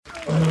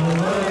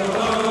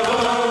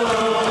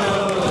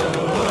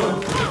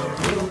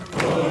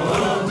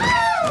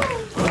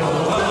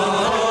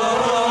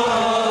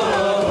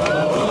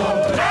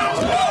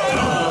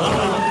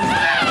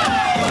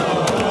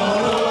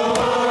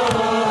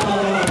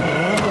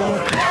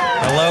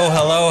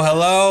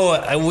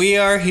we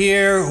are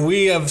here.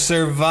 We have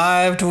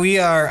survived. We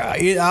are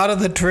out of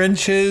the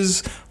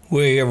trenches.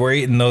 We're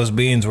eating those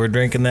beans. We're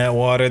drinking that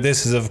water.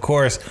 This is, of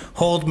course,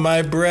 Hold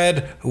My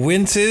Bread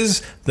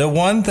Winces, the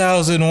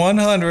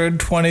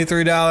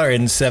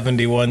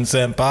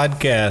 $1,123.71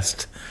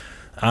 podcast.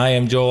 I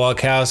am Joe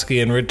Walkowski,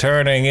 and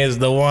returning is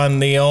the one,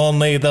 the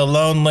only, the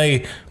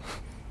lonely...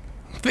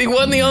 The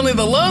one, the only,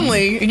 the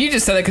lonely. You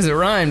just said it because it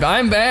rhymed.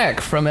 I'm back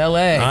from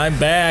L.A. I'm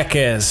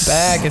Bacchus.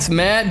 It's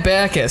Matt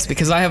Bacchus,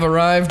 because I have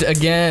arrived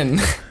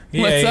again.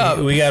 What's up?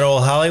 We got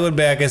old Hollywood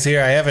Bacchus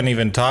here. I haven't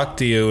even talked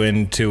to you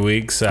in 2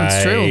 weeks.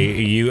 That's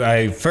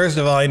true. First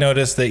of all, I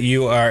noticed that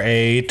you are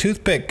a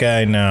toothpick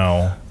guy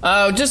now.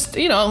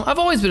 I've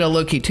always been a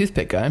low-key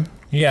toothpick guy.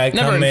 Yeah,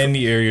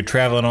 you're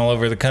traveling all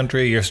over the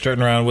country. You're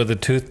starting around with a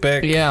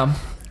toothpick. Yeah.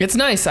 It's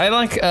nice. I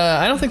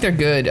don't think they're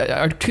good.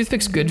 Are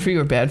toothpicks good for you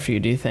or bad for you,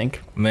 do you think?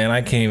 Man,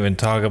 I can't even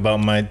talk about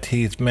my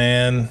teeth,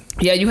 man.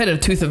 Yeah, you had a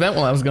tooth event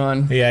while I was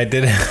gone. Yeah, I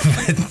did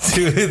have a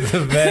tooth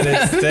event.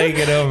 It's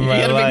taken over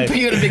my life.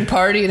 You had a big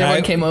party and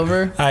everyone came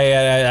over? I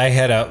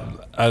had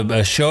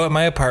a show at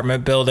my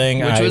apartment building.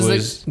 Which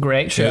was a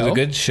great show. It was a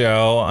good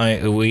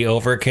show. We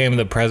overcame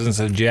the presence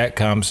of Jack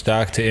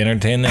Comstock to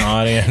entertain the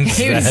audience.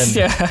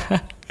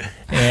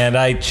 And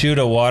I chewed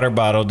a water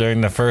bottle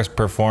during the first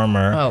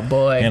performer. Oh,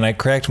 boy. And I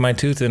cracked my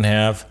tooth in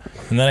half.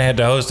 And then I had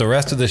to host the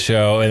rest of the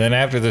show. And then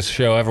after the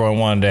show, everyone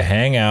wanted to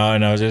hang out.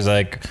 And I was just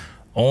like,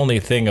 only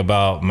thing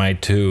about my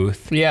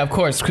tooth. Yeah, of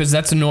course, because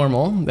that's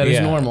normal. That is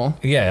normal.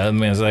 Yeah, I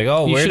mean, it's like,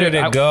 where did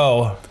it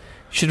go?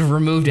 Should have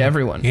removed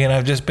everyone. Yeah, and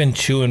I've just been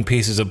chewing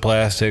pieces of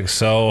plastic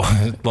so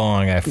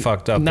long, I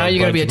fucked up. Now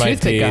you're going to be a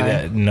toothpick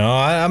guy. No,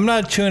 I'm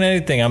not chewing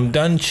anything. I'm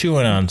done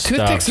chewing on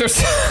Toothpicks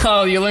stuff.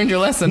 Oh, you learned your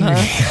lesson, huh?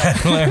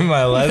 I learned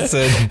my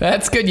lesson.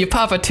 That's good. You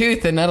pop a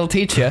tooth and that'll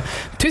teach you.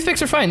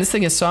 Toothpicks are fine. This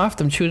thing is soft.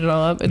 I'm chewing it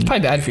all up. It's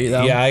probably bad for you,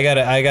 though. Yeah,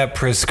 I got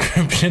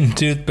prescription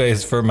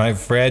toothpaste for my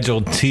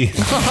fragile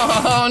teeth.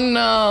 Oh,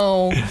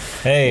 no.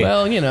 Hey.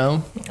 Well,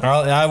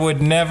 I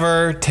would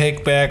never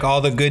take back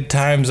all the good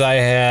times I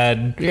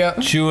had. Yeah.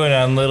 Chewing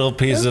on little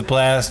pieces of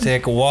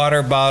plastic,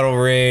 water bottle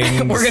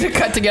rings. We're going to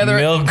cut together.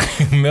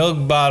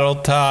 Milk bottle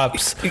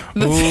tops.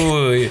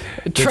 Ooh,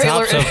 the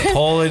tops of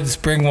Poland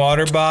spring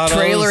water bottles.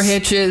 Trailer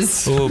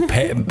hitches. Ooh,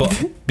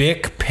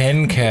 Bic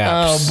pen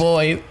caps. Oh,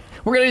 boy.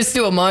 We're going to just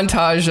do a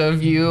montage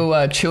of you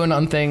chewing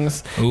on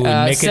things. Ooh,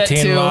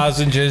 nicotine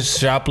lozenges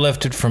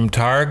shoplifted from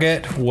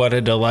Target. What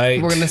a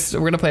delight. We're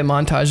gonna play a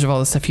montage of all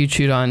the stuff you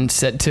chewed on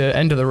set to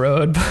End of the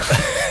Road.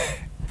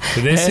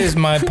 This is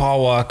my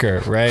Paul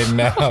Walker right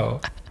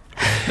now.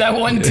 That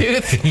one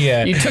tooth?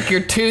 Yeah. You took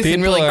your tooth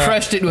and really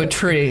crushed it into a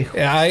tree.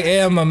 I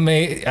am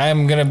amazed.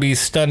 I'm going to be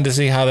stunned to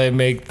see how they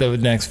make the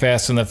next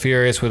Fast and the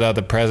Furious without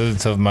the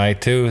presence of my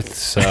tooth.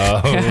 So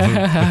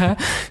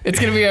it's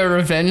going to be a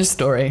revenge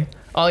story.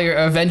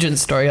 A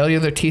vengeance story. All your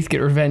other teeth get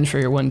revenge for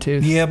your one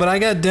tooth. Yeah, but I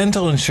got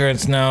dental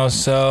insurance now,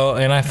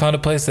 and I found a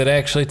place that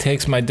actually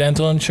takes my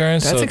dental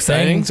insurance. That's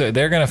exciting.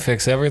 They're going to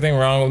fix everything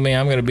wrong with me.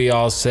 I'm going to be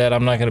all set.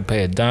 I'm not going to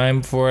pay a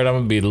dime for it. I'm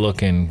going to be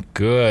looking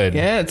good.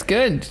 Yeah, it's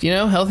good.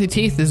 Healthy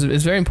teeth is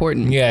very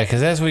important. Yeah,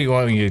 because that's what you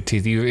want with your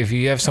teeth. If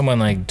you have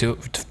someone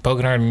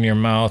poking hard in your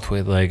mouth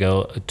with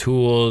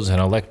tools and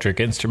electric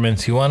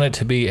instruments, you want it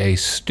to be a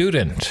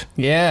student.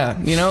 Yeah,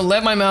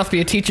 let my mouth be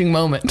a teaching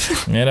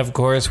moment. And of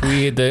course,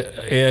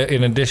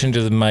 in addition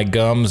to my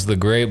gums, the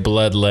great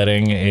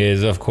bloodletting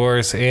is, of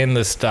course, in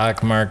the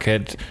stock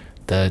market,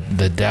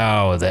 the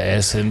Dow, the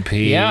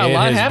S&P. Yeah, a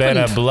lot happened. It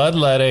has been a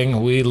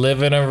bloodletting. We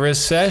live in a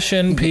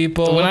recession,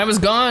 people. When I was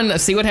gone,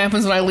 see what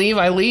happens when I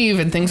leave,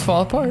 and things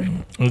fall apart.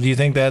 Do you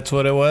think that's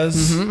what it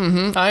was?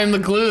 Mm-hmm. I am the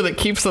glue that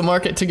keeps the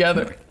market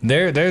together.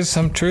 There's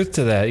some truth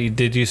to that.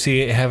 Did you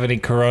have any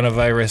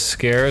coronavirus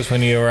scares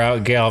when you were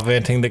out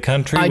gallivanting the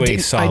country? We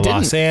saw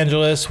Los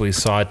Angeles. We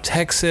saw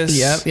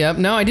Texas. Yep.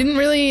 No, I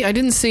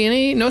didn't see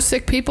any. No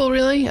sick people,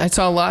 really. I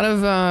saw a lot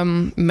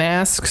of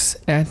masks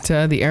at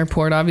the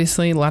airport,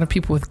 obviously. A lot of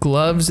people with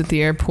gloves at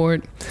the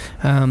airport,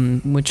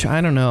 which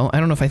I don't know. I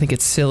don't know if I think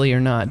it's silly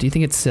or not. Do you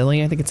think it's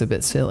silly? I think it's a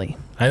bit silly.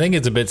 I think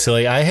it's a bit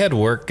silly. I had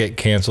work get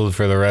canceled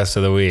for the rest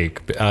of the week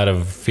out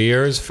of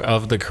fears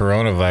of the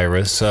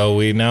coronavirus. So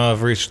we now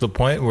have reached the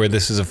point where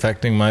this is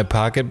affecting my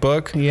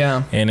pocketbook.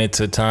 Yeah. And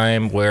it's a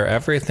time where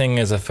everything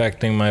is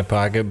affecting my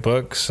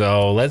pocketbook.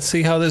 So let's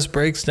see how this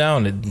breaks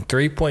down.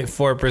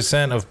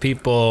 3.4% of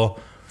people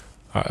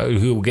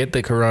who get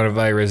the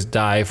coronavirus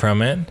die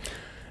from it.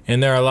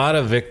 And there are a lot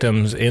of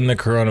victims in the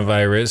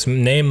coronavirus,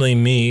 namely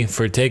me,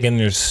 for taking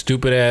your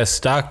stupid-ass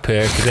stock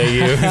pick that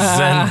you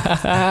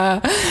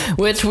sent.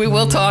 Which we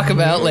will talk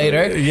about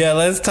later. Yeah,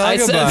 let's talk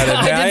about it.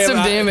 I did some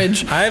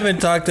damage. I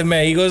haven't talked to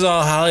Matt. He goes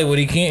all Hollywood.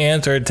 He can't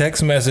answer a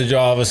text message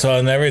all of a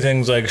sudden.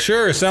 Everything's like,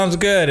 sure, sounds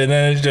good. And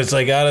then it's just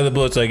like out of the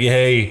blue. It's like,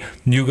 hey,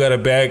 you got a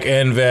back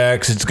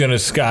NVAX. It's going to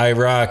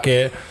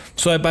skyrocket.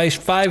 So I buy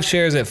 5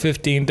 shares at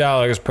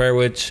 $15 per,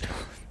 which...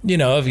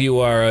 if you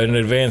are an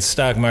advanced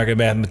stock market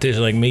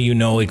mathematician like me,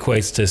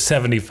 equates to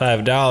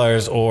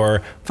 $75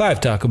 or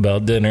 5 Taco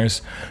Bell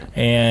dinners.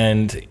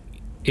 And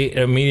it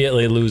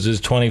immediately loses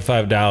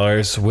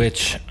 $25,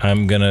 which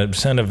I'm going to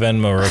send a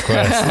Venmo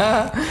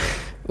request.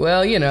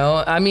 Well,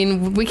 I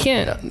mean, we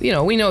can't,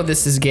 we know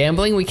this is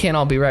gambling. We can't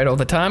all be right all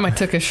the time. I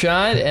took a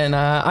shot, and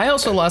I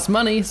also lost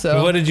money,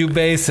 so. What did you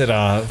base it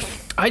off?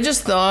 I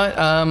just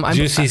thought... Did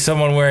you see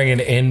someone wearing an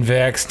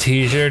Invax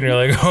t-shirt, and you're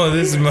like, oh,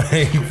 this is my...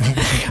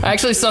 I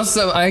actually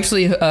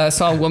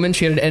saw a woman,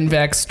 she had an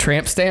Invax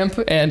tramp stamp,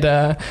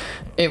 and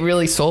it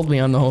really sold me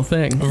on the whole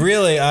thing.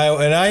 Really?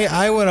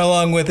 I went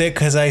along with it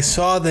because I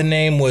saw the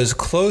name was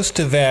close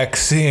to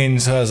vaccine,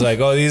 so I was like,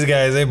 oh, these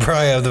guys, they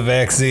probably have the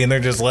vaccine. They're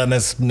just letting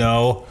us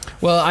know.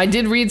 Well, I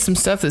did read some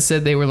stuff that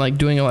said they were like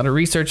doing a lot of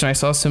research, and I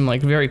saw some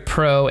like very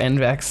pro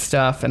NVAX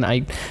stuff, and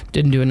I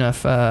didn't do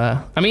enough.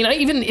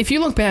 Even if you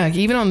look back,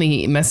 even on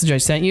the message I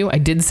sent you, I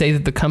did say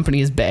that the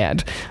company is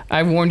bad.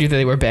 I warned you that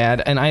they were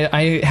bad, and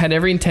I had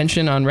every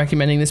intention on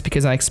recommending this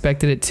because I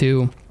expected it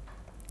to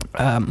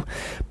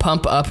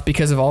pump up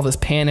because of all this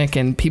panic,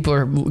 and people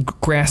are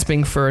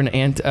grasping for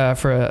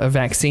a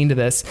vaccine to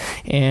this,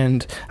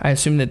 and I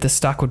assumed that the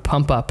stock would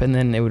pump up and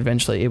then it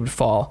would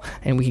fall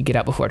and we could get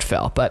out before it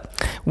fell, but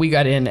we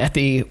got in at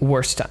the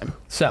worst time.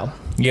 So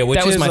yeah, which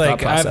that was is my like, thought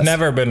process. I've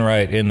never been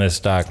right in the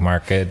stock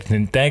market,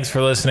 and thanks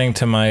for listening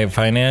to my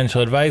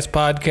financial advice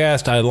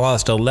podcast. I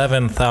lost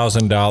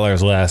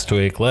 $11,000 last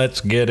week. Let's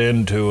get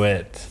into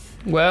it.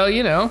 Well,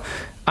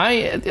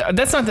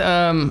 that's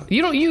not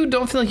you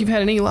don't feel like you've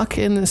had any luck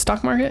in the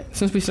stock market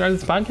since we started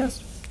this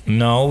podcast?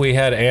 No, we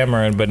had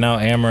Amarin, but now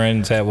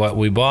Amarin's at what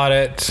we bought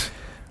it.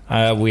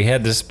 We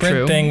had the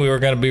Sprint thing we were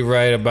going to be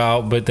right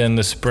about, but then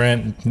the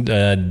Sprint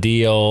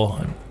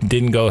deal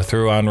didn't go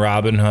through on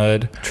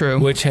Robinhood. True.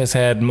 Which has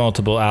had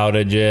multiple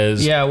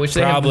outages. Yeah, which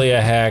probably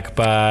a hack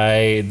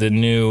by the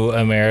new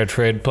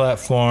Ameritrade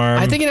platform.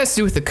 I think it has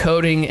to do with the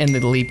coding and the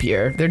leap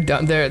year. They're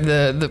done.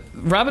 The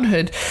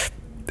Robinhood,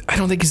 I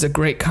don't think is a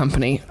great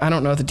company. I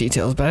don't know the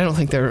details, but I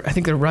think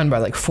they're run by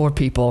like 4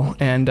 people,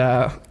 and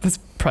that's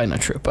probably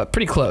not true, but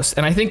pretty close.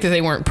 And I think that they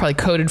weren't probably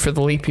coded for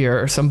the leap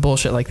year or some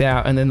bullshit like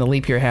that. And then the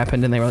leap year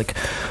happened, and they were like,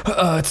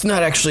 "It's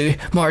not actually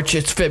March,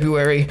 it's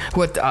February."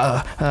 What?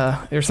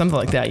 Or something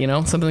like that.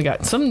 Something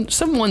got some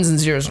ones and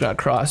zeros got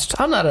crossed.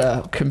 I'm not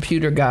a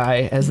computer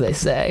guy, as they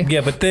say.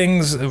 Yeah, but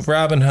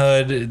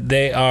Robinhood,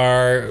 they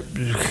are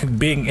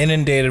being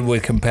inundated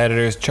with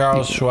competitors.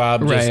 Charles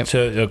Schwab just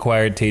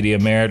acquired TD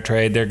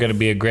Ameritrade. They're going to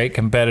be a great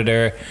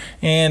competitor,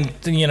 and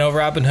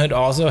Robinhood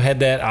also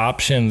had that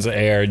options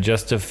air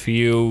just a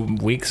few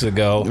weeks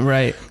ago.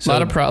 Right. So,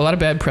 a lot of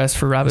bad press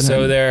for Robinhood.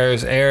 So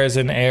there's errors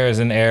and errors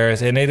and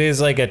errors, and it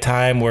is like a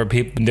time where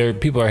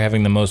people are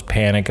having the most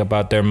panic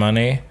about their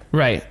money.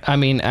 Right. I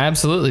mean,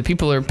 absolutely.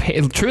 People are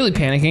truly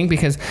panicking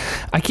because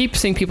I keep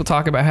seeing people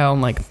talk about how a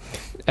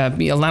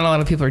lot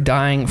of people are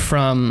dying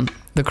from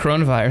the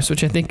coronavirus,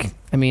 which I think,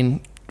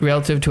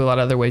 relative to a lot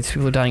of other ways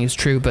people are dying is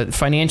true, but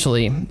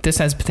financially, this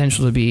has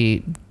potential to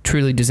be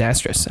truly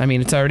disastrous.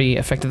 It's already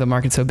affected the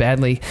market so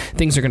badly.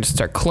 Things are going to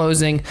start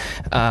closing.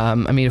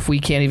 If we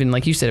can't even,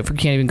 like you said, if we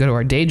can't even go to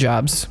our day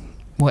jobs,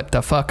 what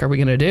the fuck are we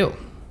going to do?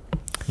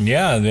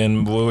 Yeah,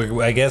 then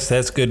I guess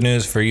that's good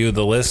news for you,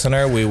 the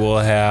listener. We will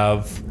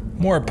have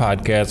more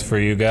podcasts for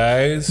you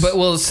guys. But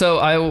we're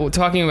going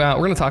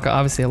to talk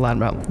obviously a lot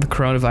about the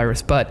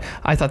coronavirus, but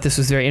I thought this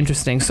was very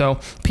interesting.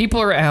 So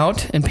people are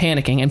out and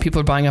panicking, and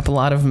people are buying up a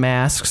lot of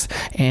masks,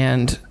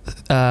 and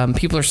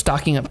people are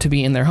stocking up to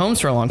be in their homes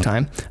for a long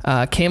time.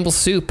 Campbell's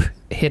Soup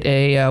hit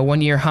a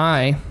 1-year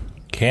high.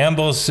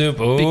 Campbell's Soup,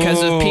 ooh.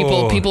 Because of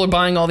people are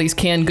buying all these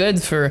canned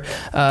goods for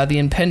the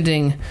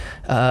impending,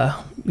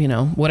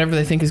 whatever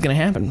they think is going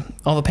to happen.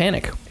 All the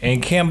panic.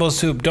 And Campbell's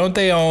Soup, don't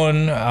they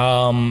own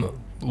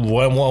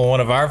one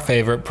of our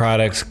favorite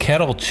products,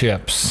 Kettle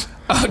Chips?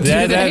 Oh,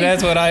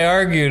 that's what I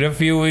argued a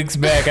few weeks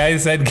back. I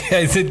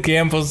said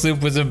Campbell's Soup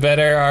was a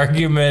better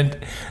argument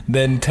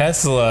than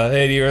Tesla,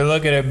 and you were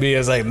looking at me. I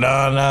was like,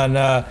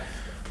 no.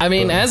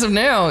 As of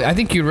now, I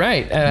think you're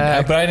right.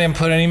 But I didn't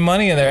put any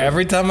money in there.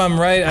 Every time I'm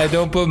right, I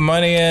don't put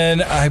money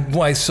in.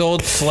 I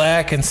sold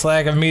Slack, and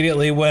Slack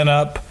immediately went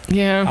up.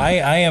 Yeah.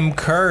 I am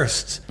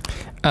cursed.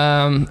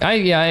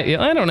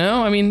 I don't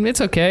know.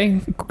 It's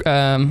okay.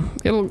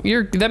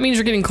 That means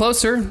you're getting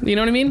closer. You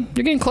know what I mean?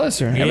 You're getting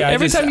closer.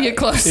 Every time you get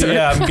closer.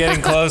 Yeah, I'm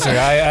getting closer.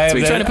 So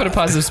we're trying to put a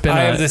positive spin on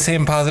it. I have the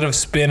same positive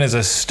spin as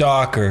a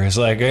stalker. It's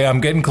like, hey, I'm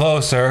getting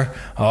closer.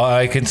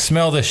 I can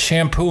smell the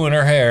shampoo in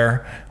her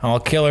hair. I'll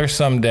kill her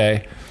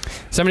someday.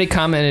 Somebody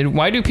commented,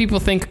 why do people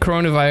think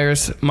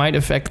coronavirus might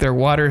affect their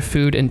water,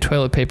 food, and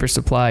toilet paper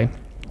supply?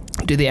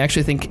 Do they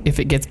actually think if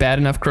it gets bad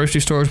enough, grocery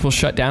stores will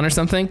shut down or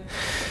something?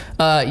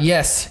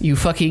 Yes, you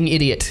fucking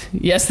idiot.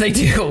 Yes, they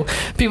do.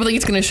 People think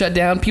it's going to shut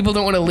down. People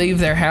don't want to leave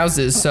their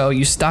houses, so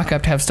you stock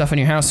up to have stuff in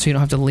your house so you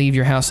don't have to leave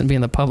your house and be in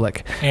the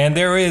public. And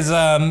there's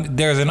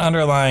an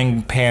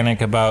underlying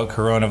panic about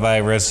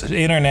coronavirus.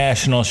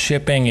 International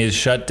shipping is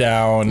shut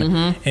down.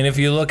 Mm-hmm. And if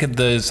you look at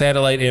the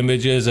satellite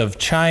images of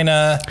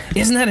China...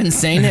 Isn't that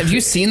insane? Have you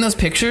seen those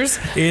pictures?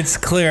 It's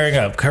clearing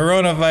up.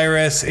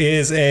 Coronavirus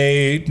is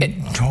a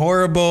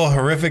horrible,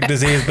 horrific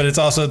disease, but it's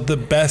also the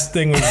best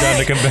thing we've done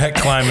to combat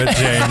climate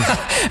change.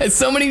 It's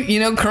so many,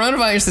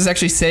 coronavirus is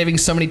actually saving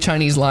so many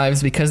Chinese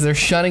lives because they're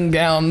shutting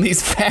down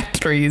these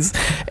factories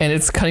and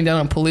it's cutting down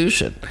on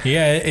pollution.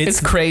 Yeah, it's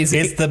crazy.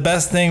 It's the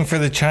best thing for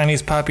the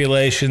Chinese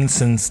population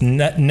since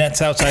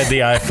nets outside the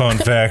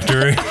iPhone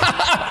factory.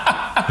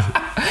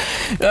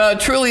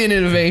 Truly an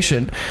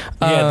innovation.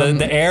 Yeah,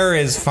 the air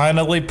is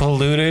finally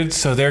polluted,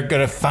 so they're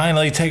going to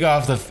finally take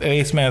off the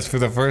face mask for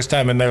the first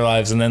time in their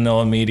lives, and then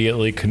they'll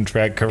immediately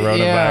contract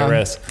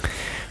coronavirus. Yeah.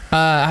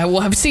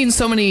 I've seen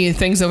so many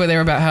things over there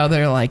about how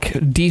they're like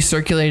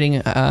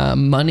decirculating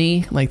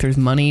money, like there's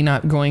money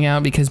not going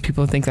out because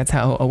people think that's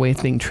how a way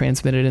it's being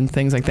transmitted and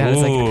things like that.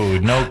 Ooh,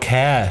 no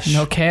cash.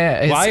 No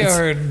cash. Well, I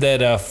heard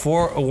that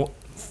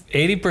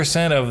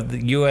 80% of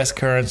the U.S.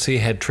 currency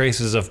had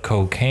traces of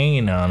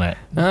cocaine on it.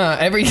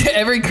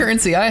 Every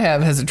currency I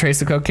have has a trace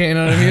of cocaine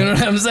on it. You know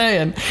what I'm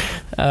saying?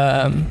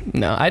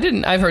 No, I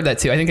didn't. I've heard that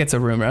too. I think it's a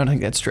rumor. I don't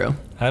think that's true.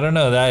 I don't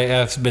know.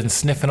 I've been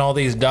sniffing all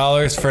these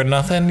dollars for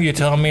nothing. You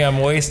telling me I'm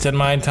wasting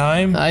my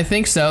time? I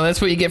think so. That's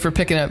what you get for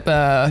picking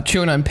up,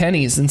 chewing on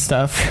pennies and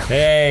stuff.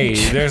 Hey,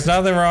 there's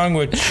nothing wrong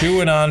with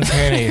chewing on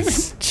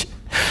pennies.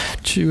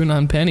 Chewing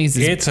on pennies.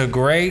 It's a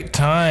great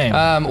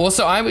time.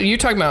 You're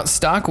talking about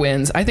stock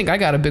wins. I think I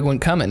got a big one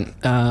coming.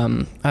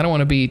 I don't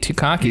want to be too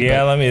cocky.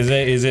 Yeah,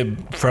 is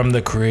it from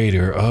the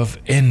creator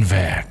of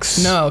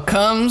Invax? No,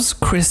 comes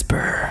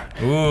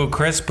CRISPR. Ooh,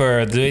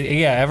 CRISPR.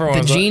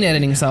 Everyone's the gene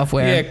editing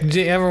software.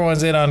 Yeah,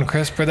 everyone's in on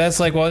CRISPR. That's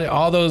like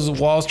all those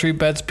Wall Street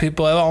bets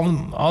people,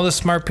 all the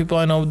smart people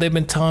I know, they've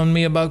been telling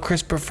me about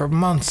CRISPR for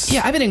months.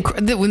 Yeah, I've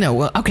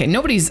been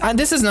nobody's.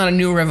 This is not a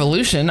new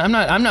revolution. I'm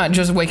not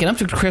just waking up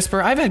to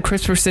CRISPR. I've had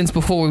CRISPR since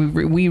before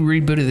we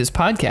rebooted this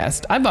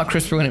podcast. I bought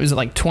CRISPR when it was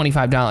like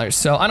 $25.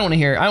 So I don't want to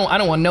hear. I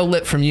don't want no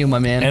lip from you, my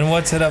man. And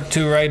what's it up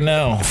to right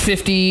now?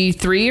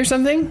 53 or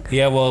something.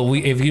 Yeah, well,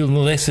 if you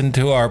listened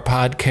to our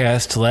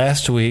podcast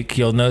last week,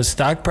 you'll know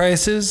stock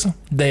prices,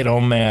 they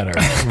don't matter.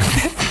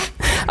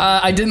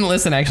 I didn't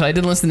listen, actually. I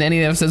didn't listen to any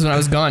of the episodes when I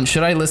was gone.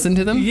 Should I listen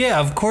to them? Yeah,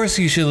 of course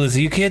you should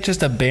listen. You can't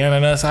just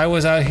abandon us. I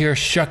was out here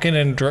shucking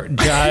and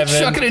jiving.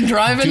 Shucking and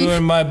driving?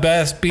 Doing my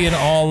best, being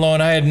all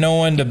alone. I had no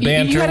one to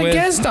banter with. You had a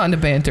guest on to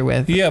banter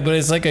with. Yeah, but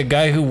it's like a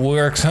guy who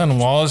works on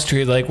Wall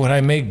Street. Like, when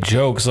I make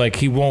jokes, like,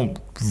 he won't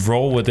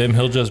roll with him.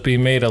 He'll just be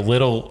made a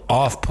little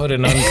off-put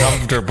and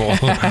uncomfortable. Like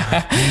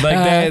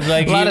that.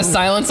 Like a lot of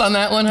silence on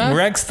that one, huh?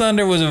 Rex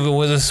Thunder was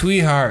a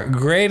sweetheart.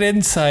 Great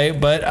insight,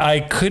 but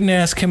I couldn't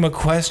ask him a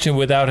question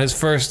without his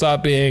first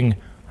thought being,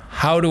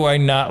 how do I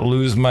not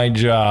lose my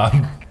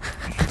job?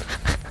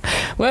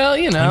 Well,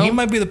 And he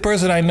might be the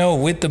person I know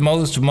with the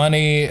most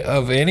money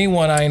of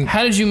anyone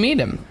How did you meet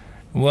him?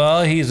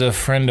 Well, he's a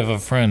friend of a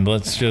friend.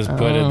 Let's just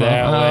put it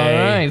that way.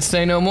 All right,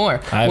 say no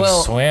more. I've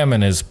swam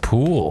in his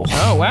pool.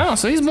 Oh, wow.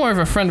 So he's more of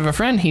a friend of a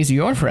friend. He's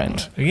your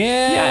friend.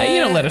 Yeah. Yeah,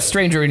 you don't let a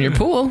stranger in your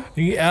pool.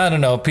 I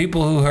don't know.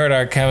 People who heard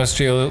our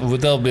chemistry,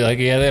 they'll be like,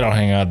 yeah, they don't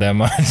hang out that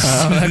much.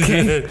 Oh,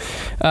 okay.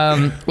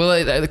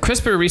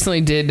 CRISPR recently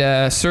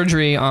did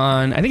surgery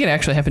on, I think it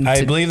actually happened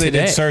today. I believe they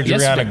did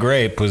surgery on a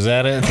grape. Was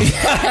that it?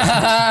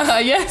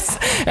 Yes.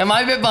 Am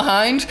I a bit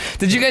behind?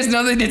 Did you guys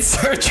know they did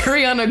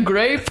surgery on a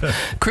grape?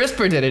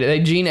 CRISPR did it. They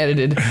gene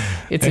edited.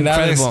 It's and incredible.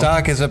 Now their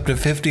stock is up to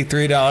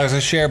 $53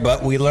 a share,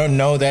 but we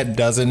know that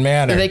doesn't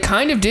matter. They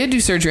kind of did do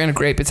surgery on a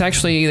grape. It's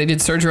actually, they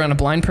did surgery on a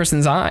blind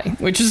person's eye,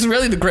 which is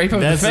really the grape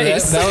of the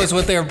face. That was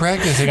what they were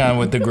practicing on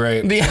with the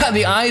grape.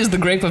 The eye is the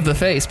grape of the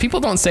face.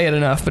 People don't say it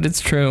enough, but it's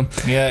true.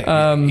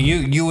 Yeah.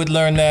 You would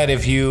learn that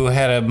if you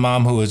had a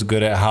mom who was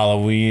good at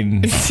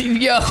Halloween.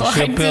 Yeah,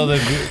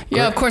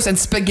 of course. And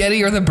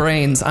spaghetti or the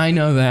brains. I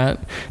know that.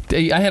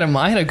 I had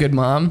a good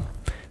mom.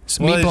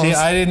 Well,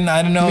 I didn't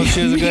know if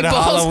she was a good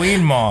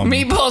Halloween mom.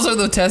 Meatballs are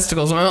the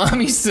testicles. My mom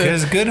used to.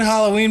 Because good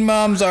Halloween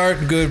moms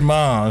aren't good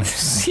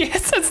moms.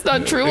 Yes, that's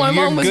not true. My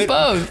mom was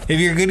both. If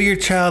you're good to your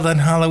child on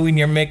Halloween,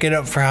 you're making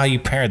up for how you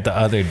parent the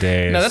other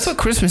days. No, that's what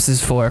Christmas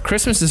is for.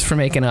 Christmas is for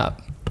making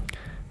up.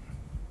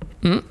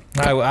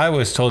 I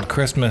was told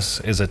Christmas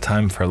is a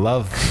time for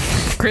love.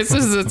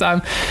 Christmas is a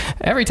time.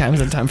 Every time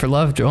is a time for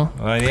love, Joel.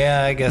 Well,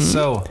 yeah, I guess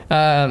so.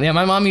 Yeah,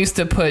 my mom used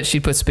to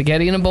she'd put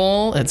spaghetti in a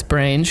bowl. That's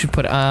brains. She'd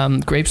put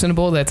grapes in a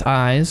bowl. That's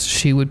eyes.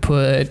 She would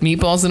put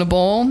meatballs in a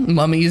bowl.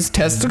 Mummy's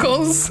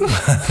testicles.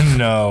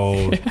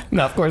 No.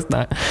 No, of course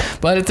not.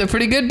 But it's a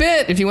pretty good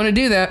bit. If you want to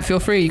do that,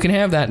 feel free. You can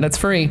have that. That's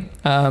free.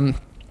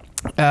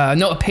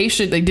 A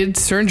patient, they did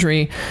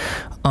surgery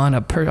on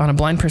a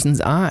blind person's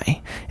eye,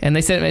 and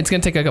they said it's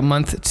going to take like a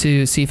month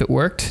to see if it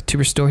worked to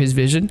restore his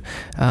vision,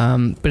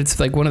 but it's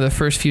like one of the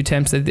first few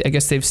attempts that I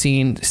guess they've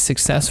seen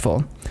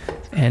successful,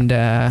 and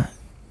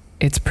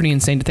it's pretty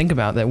insane to think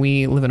about that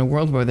we live in a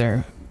world where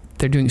they're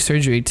doing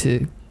surgery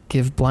to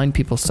give blind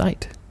people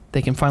sight.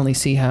 They can finally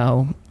see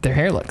how their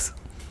hair looks.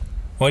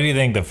 What do you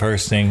think the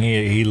first thing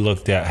he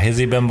looked at? Has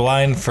he been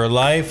blind for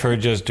life, or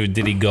just did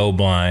he go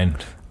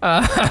blind?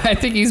 I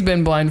think he's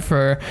been blind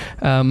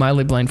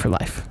mildly blind for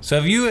life.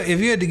 So if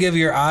you had to give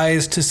your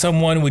eyes to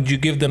someone, would you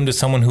give them to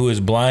someone who is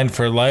blind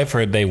for life,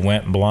 or they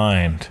went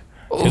blind?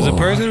 Because the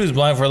person who's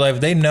blind for life,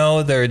 they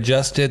know they're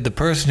adjusted. The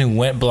person who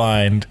went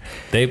blind,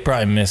 they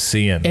probably miss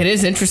seeing. It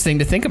is interesting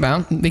to think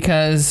about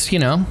because,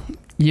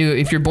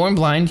 if you're born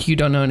blind, you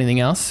don't know anything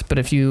else. But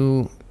if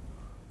you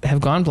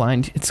have gone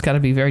blind, that's got to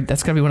be one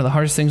of the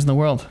hardest things in the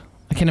world.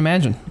 I can't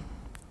imagine.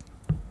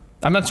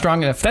 I'm not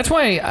strong enough. That's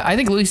why I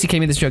think Louis C.K.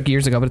 made this joke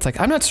years ago, but it's like,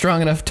 I'm not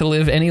strong enough to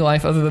live any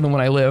life other than the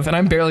one I live, and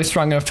I'm barely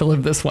strong enough to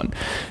live this one.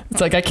 It's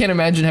like, I can't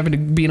imagine having to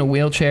be in a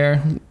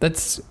wheelchair.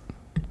 That's...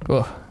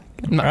 Ugh.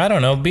 I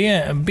don't know.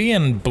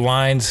 Being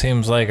blind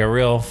seems like a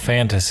real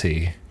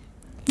fantasy.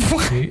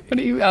 What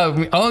do you?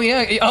 Oh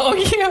yeah.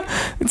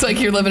 It's like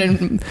you're living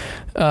in.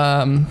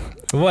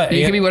 What?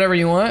 You can be whatever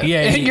you want.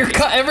 Yeah.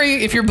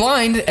 If you're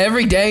blind,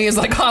 every day is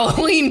like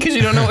Halloween because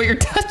you don't know what you're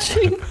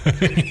touching.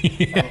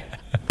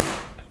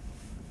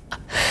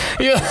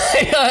 Yeah.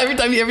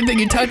 Everything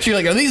you touch, you're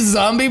like, are these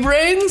zombie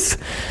brains?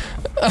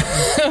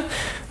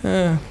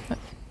 Yeah.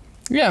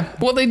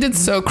 Well, they did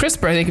so.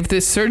 CRISPR. I think if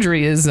this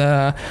surgery is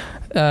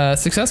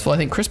successful, I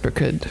think CRISPR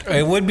could.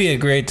 It would be a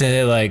great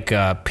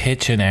to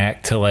pitch an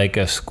act to like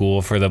a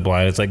school for the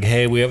blind. It's like,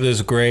 hey, we have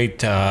this great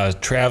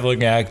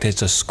traveling act.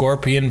 It's a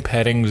scorpion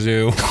petting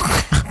zoo.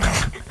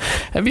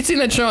 Have you seen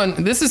that show?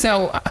 This is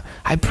how.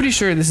 I'm pretty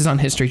sure this is on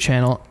History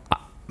Channel.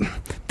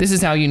 This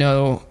is how you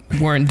know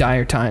we're in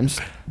dire times.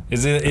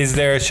 Is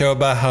there a show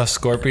about how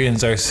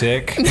scorpions are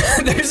sick?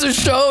 There's a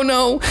show,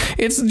 no.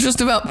 It's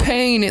just about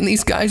pain, and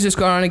these guys just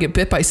go around and get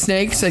bit by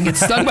snakes and get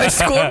stung by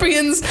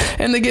scorpions,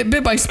 and they get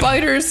bit by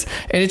spiders,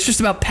 and it's just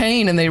about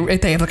pain, and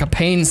they have like a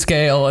pain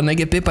scale, and they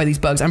get bit by these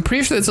bugs. I'm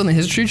pretty sure that's on the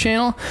History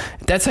Channel.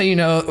 That's how you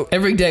know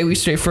every day we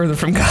stray further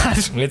from God.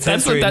 It's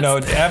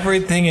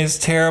everything is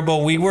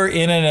terrible. We were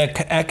in an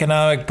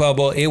economic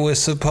bubble. It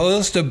was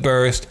supposed to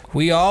burst.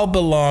 We all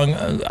belong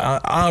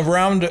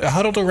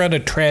huddled around a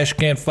trash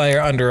can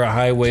fire under a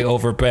highway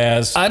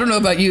overpass. I don't know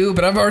about you,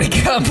 but I've already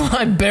got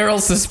my barrel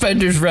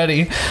suspenders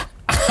ready.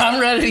 I'm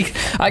ready.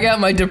 I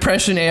got my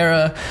Depression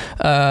era,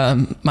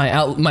 my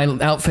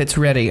outfits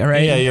ready. All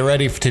right. Yeah, you're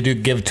ready to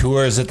give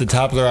tours at the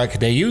top of the rock.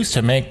 They used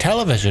to make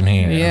television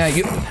here. Yeah,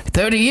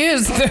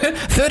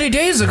 30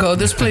 days ago,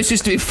 this place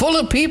used to be full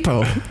of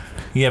people.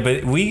 Yeah,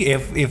 but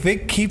if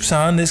it keeps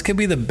on, this could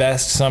be the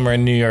best summer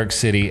in New York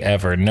City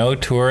ever. No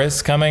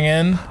tourists coming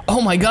in.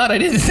 Oh my God, I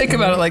didn't think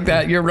about it like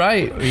that. You're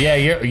right. Yeah,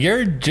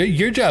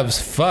 your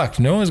job's fucked.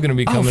 No one's gonna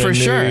be coming to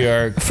New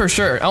York. For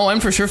sure. Oh, I'm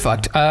for sure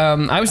fucked.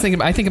 I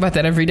think about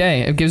that every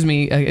day. It gives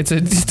me it's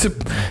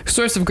a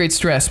source of great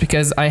stress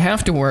because I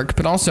have to work,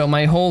 but also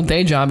my whole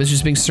day job is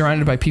just being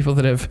surrounded by people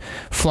that have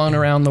flown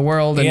around the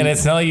world. And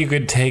it's not like you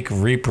could take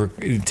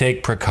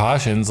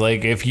precautions.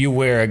 Like if you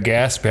wear a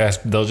gas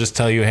mask, they'll just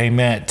tell you, hey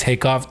Matt,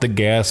 take off the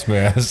gas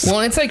mask. Well,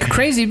 it's like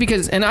crazy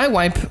because, and we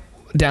wipe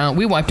down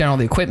all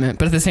the equipment,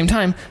 but at the same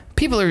time,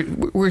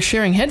 we're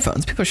sharing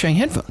headphones. People are sharing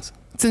headphones.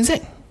 It's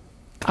insane.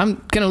 I'm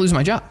going to lose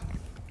my job.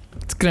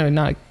 It's going to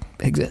not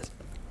exist.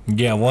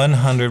 Yeah,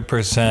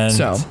 100%.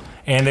 So,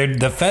 and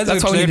the feds are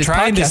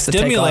trying to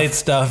stimulate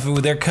stuff.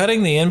 They're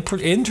cutting the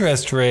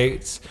interest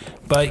rates.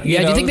 But, do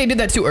you think they did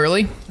that too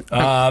early?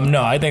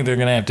 No, I think they're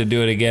going to have to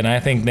do it again.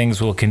 I think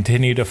things will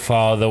continue to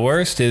fall. The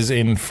worst is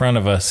in front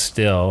of us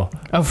still.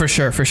 Oh, for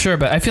sure.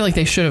 But I feel like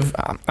they should have.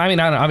 I don't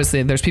know.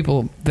 Obviously, there's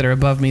people that are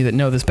above me that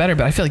know this better.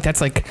 But I feel like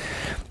that's like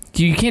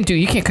you can't do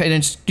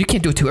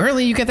it too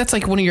early. That's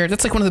like one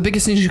of the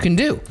biggest things you can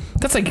do.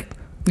 That's like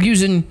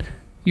using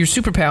your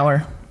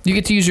superpower. You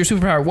get to use your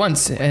superpower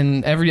once,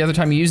 and every other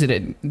time you use it,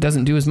 it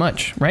doesn't do as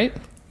much, right?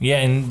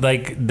 Yeah, and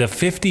like the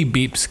 50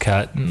 beeps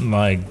cut,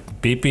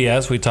 like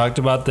BPS, we talked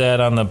about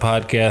that on the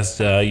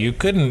podcast. You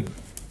couldn't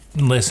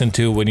listen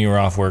to when you were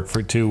off work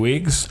for 2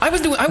 weeks. I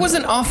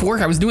wasn't off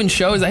work. I was doing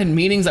shows. I had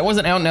meetings. I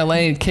wasn't out in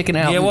LA kicking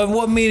out. Yeah,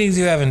 what meetings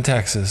do you have in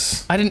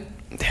Texas? I didn't.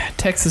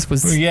 Texas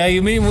was. Yeah,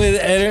 you mean with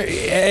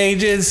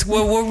agents?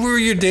 What were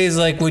your days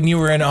like when you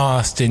were in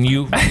Austin?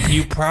 You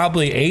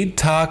probably ate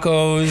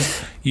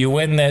tacos. You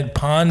went in that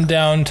pond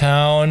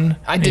downtown.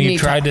 You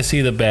tried to see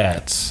the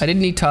bats. I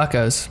didn't eat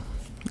tacos.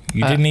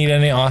 You didn't eat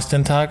any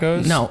Austin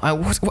tacos? No,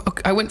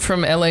 I went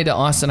from LA to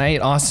Austin.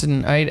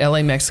 I ate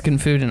LA Mexican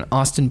food and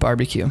Austin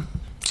barbecue.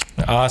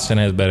 Austin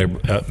has better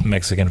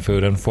Mexican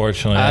food,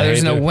 unfortunately.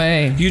 There's no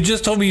way. You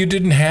just told me you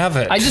didn't have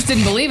it. I just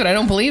didn't believe it. I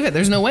don't believe it.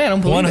 There's no way. I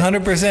don't believe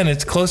 100%.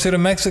 It's closer to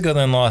Mexico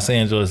than Los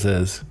Angeles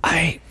is.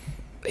 I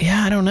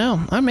don't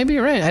know. Maybe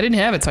you're right. I didn't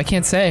have it, so I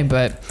can't say.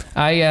 But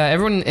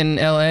everyone in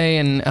LA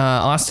and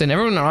Austin,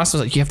 everyone in Austin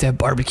was like, you have to have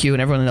barbecue,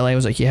 and everyone in LA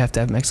was like, you have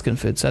to have Mexican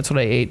food. So that's what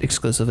I ate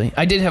exclusively.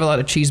 I did have a lot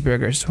of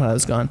cheeseburgers when I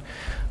was gone.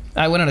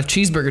 I went on a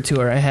cheeseburger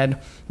tour. I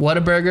had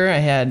Whataburger. I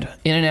had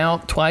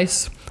In-N-Out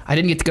twice. I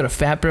didn't get to go to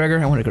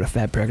Fatburger. I wanted to go to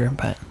Fatburger,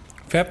 but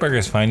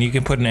Fatburger's fine. You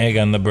can put an egg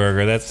on the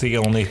burger. That's the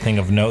only thing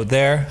of note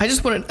there. I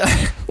just wanted,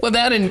 well,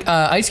 that and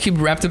Ice Cube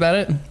rapped about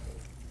it.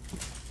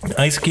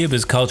 Ice Cube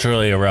is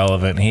culturally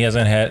irrelevant. He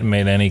hasn't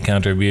made any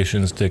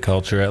contributions to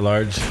culture at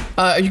large.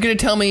 Are you going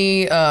to tell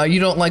me you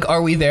don't like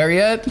Are We There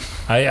Yet?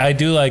 I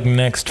do like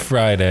Next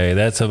Friday.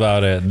 That's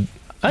about it.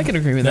 I can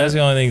agree with That's that.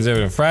 the only things that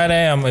are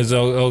Friday. Is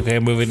okay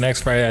movie.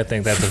 Next Friday, I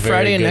think that's a very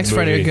Friday and good next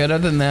Friday movie. are good.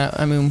 Other than that,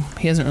 I mean,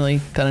 he hasn't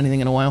really done anything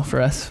in a while for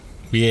us.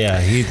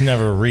 Yeah, he's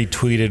never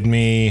retweeted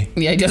me.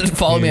 Yeah, he doesn't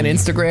follow me on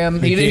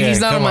Instagram. He's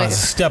not on come my. on,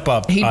 step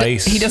up, He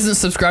Ice. doesn't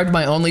subscribe to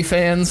my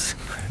OnlyFans.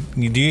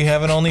 Do you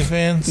have an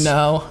OnlyFans?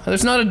 No,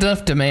 there's not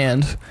enough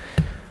demand.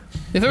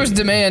 If there was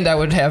demand, I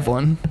would have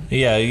one.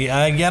 Yeah,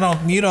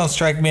 you don't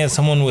strike me as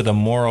someone with a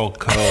moral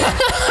code.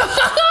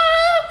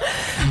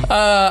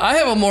 I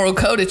have a moral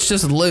code. It's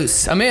just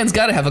loose. A man's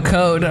got to have a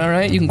code. All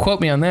right, you can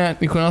quote me on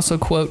that. You can also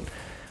quote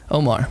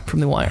Omar from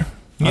The Wire.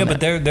 Yeah,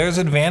 but there's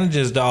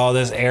advantages to all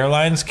this.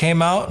 Airlines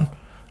came out.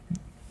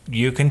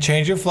 You can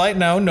change your flight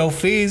now, no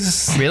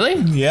fees. Really?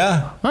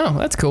 Yeah, Oh,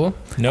 that's cool.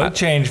 no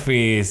change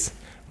fees.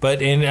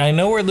 But I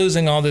know we're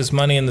losing all this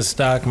money in the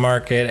stock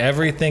market.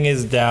 Everything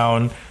is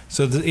down.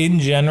 So in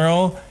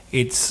general,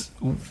 it's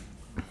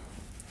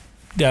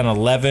down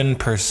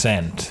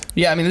 11%.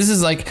 Yeah, I mean, this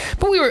is like,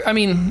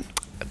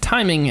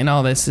 timing and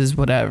all this is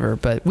whatever,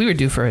 but we were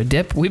due for a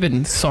dip. We've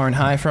been soaring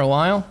high for a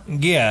while.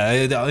 Yeah,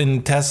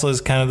 and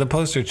Tesla's kind of the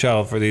poster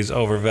child for these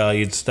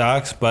overvalued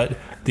stocks, but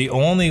the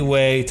only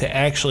way to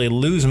actually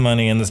lose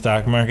money in the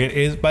stock market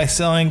is by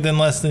selling than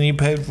less than you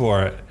paid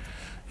for it.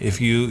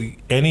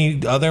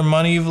 Any other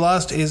money you've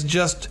lost is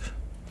just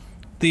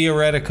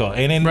theoretical.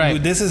 And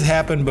Right. This has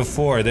happened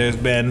before. There's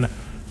been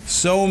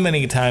so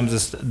many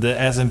times the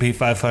S&P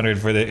 500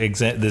 for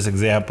this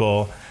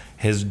example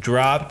has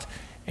dropped.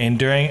 And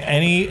during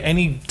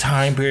any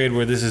time period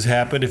where this has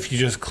happened, if you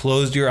just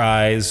closed your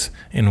eyes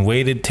and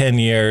waited 10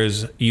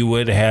 years, you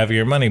would have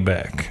your money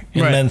back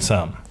and Right. then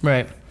some.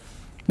 Right.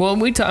 Well,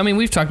 we've talked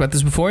about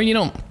this before.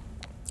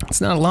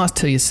 It's not a loss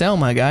till you sell,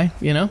 my guy,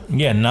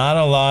 Yeah, not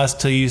a loss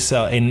till you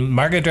sell. And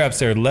market drops,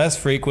 they're less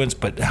frequent,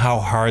 but how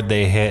hard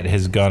they hit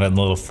has gone a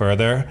little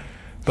further.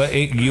 But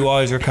you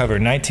always recover.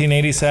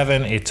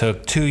 1987, it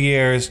took 2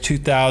 years.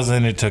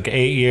 2000, it took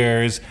 8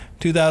 years.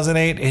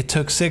 2008, it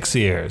took 6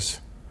 years.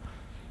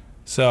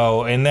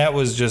 So, and that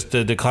was just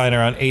a decline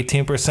around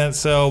 18%.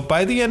 So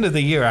by the end of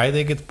the year, I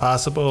think it's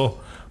possible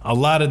a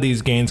lot of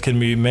these gains can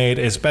be made,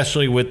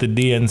 especially with the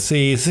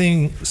DNC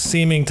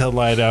seeming to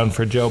lie down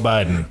for Joe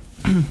Biden.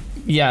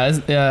 Yeah.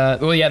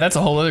 That's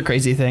a whole other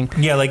crazy thing.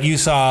 Yeah, like you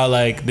saw,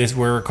 like this.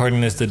 We're recording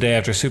this the day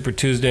after Super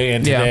Tuesday,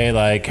 and today,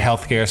 like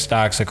healthcare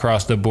stocks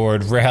across the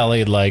board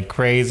rallied like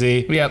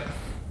crazy. Yep.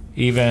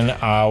 Even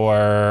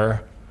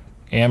our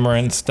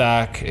Amarin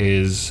stock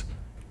is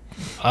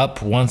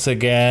up once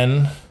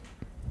again.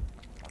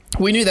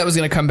 We knew that was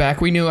going to come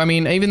back. We knew,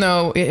 even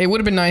though it would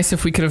have been nice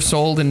if we could have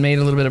sold and made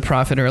a little bit of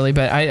profit early,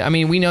 but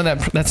we know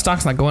that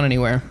stock's not going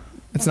anywhere.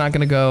 It's not going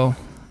to go.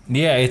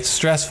 Yeah, it's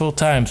stressful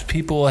times.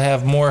 People will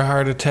have more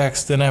heart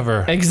attacks than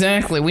ever.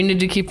 Exactly. We need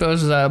to keep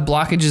those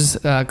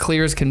blockages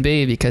clear as can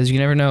be, because you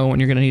never know when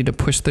you're going to need to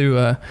push through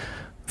a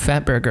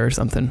fat burger or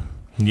something.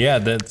 Yeah,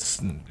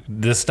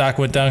 the stock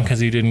went down because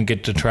you didn't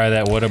get to try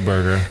that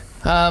Whataburger.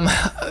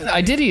 I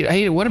ate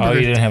a Whataburger. Oh, you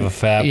didn't have a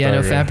fat burger. Yeah,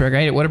 no fat burger.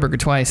 I ate a Whataburger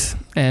twice,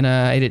 and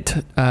I ate it.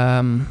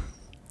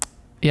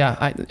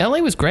 LA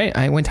was great.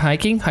 I went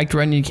hiking, hiked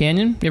Runyon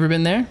Canyon. You ever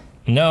been there?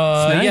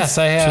 No, It's nice. yes,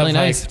 I have. It's really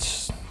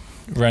nice.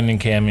 Hiked Runyon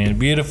Canyon.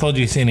 Beautiful. Do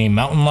you see any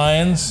mountain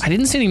lions? I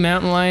didn't see any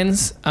mountain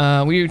lions.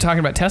 We were talking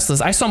about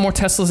Teslas. I saw more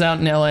Teslas out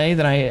in LA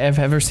than I have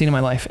ever seen in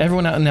my life.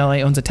 Everyone out in LA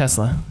owns a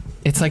Tesla.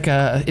 It's like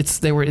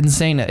they were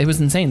insane. It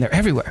was insane. They're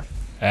everywhere.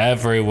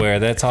 Everywhere.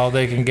 That's all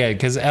they can get.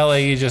 Because LA,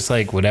 you just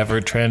like whatever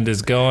trend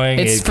is going,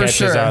 It's it for catches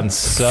sure. on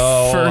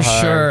so For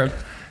hard.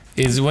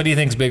 sure. What do you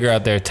think's bigger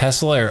out there,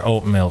 Tesla or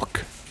oat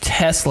milk?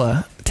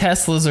 Tesla.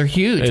 Teslas are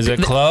huge. Is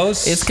it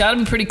close? It's got to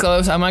be pretty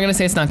close. I'm not going to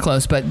say it's not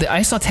close, but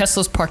I saw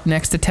Teslas parked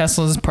next to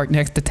Teslas parked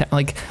next to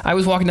like I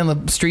was walking down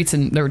the streets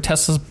and there were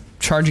Teslas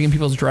charging in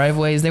people's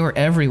driveways. They were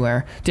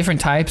everywhere.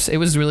 Different types. It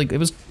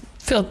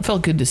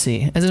felt good to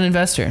see. As an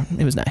investor,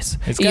 it was nice.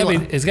 It's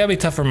gotta be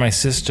tough for my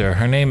sister.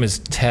 Her name is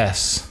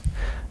Tess.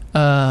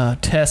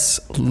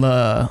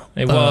 Tesla.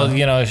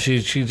 Well,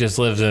 she just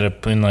lives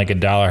in like a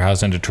dollar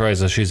house in Detroit,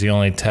 so she's the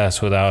only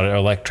Tess without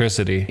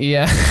electricity.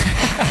 Yeah.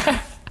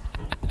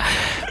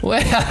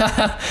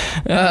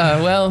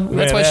 Well,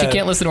 that's why she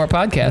can't listen to our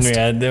podcast.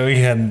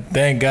 Yeah,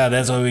 thank God.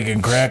 That's why we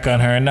can crack on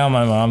her. And now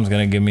my mom's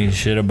gonna give me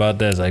shit about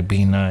this. Like,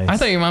 be nice. I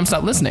thought your mom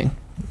stopped listening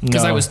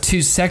because No. I was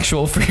too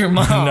sexual for your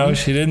mom. No,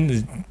 she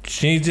didn't.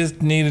 She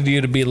just needed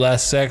you to be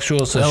less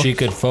sexual so she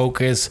could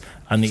focus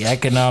on the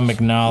economic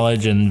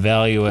knowledge and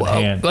value at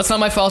hand. That's not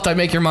my fault. I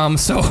make your mom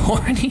so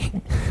horny.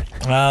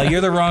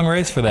 You're the wrong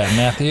race for that,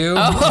 Matthew.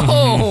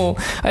 Oh,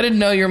 I didn't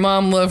know your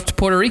mom loved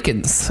Puerto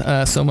Ricans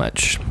so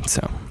much.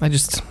 So that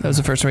was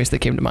the first race that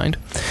came to mind.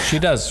 She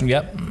does.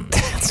 Yep.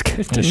 That's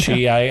good to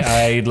know.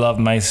 I love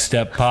my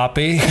step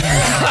poppy.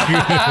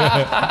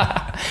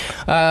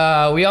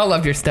 We all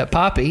loved your step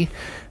poppy.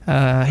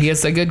 He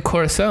has a good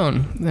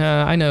corazon.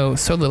 I know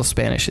so little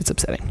Spanish. It's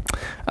upsetting.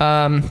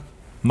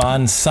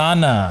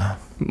 Manzana.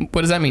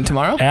 What does that mean?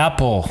 Tomorrow?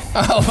 Apple.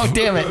 Oh,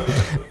 damn it.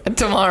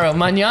 Tomorrow.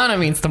 Mañana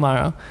means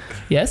tomorrow.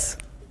 Yes?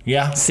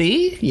 Yeah.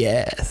 See?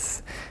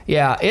 Yes.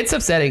 Yeah, it's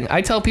upsetting.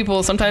 I tell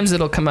people sometimes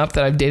it'll come up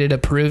that I've dated a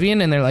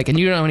Peruvian and they're like, and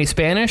you don't know any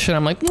Spanish? And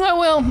I'm like, oh,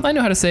 well, I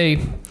know how to say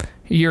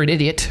you're an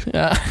idiot.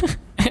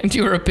 And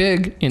you were a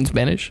pig in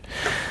Spanish.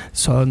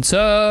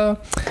 So.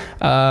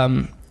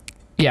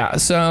 Yeah,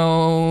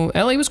 so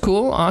LA was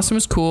cool. Austin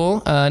was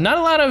cool. Not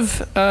a lot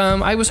of.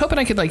 I was hoping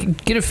I could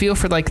like get a feel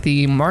for like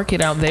the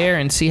market out there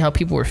and see how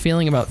people were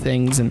feeling about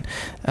things and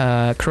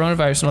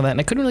coronavirus and all that. And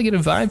I couldn't really get a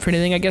vibe for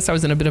anything. I guess I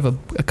was in a bit of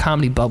a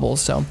comedy bubble.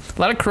 So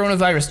a lot of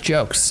coronavirus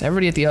jokes.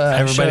 Everybody at the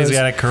everybody's shows,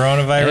 got a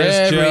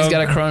coronavirus joke. Everybody's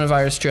got a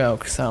coronavirus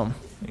joke. So.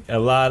 A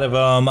lot of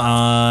them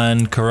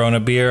on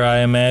Corona beer, I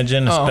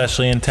imagine,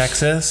 especially in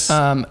Texas.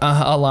 A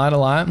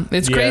lot.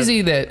 It's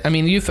crazy that, I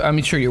mean, I'm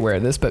sure you're aware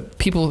of this, but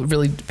people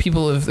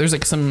have, there's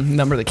like some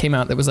number that came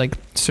out that was like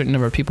a certain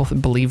number of people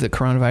that believe that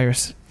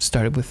coronavirus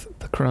started with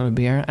the Corona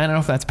beer. I don't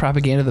know if that's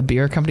propaganda the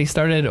beer company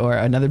started or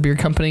another beer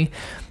company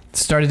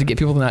started to get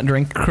people to not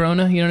drink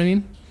Corona, you know what I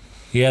mean?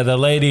 Yeah, the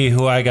lady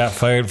who I got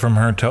fired from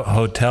her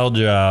hotel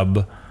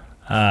job,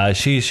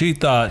 she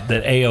thought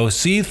that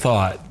AOC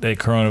thought that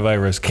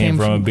coronavirus came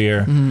from a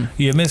beer. Mm-hmm.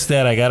 You missed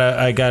that. I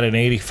got an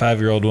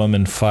 85-year-old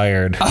woman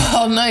fired.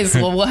 Oh, nice.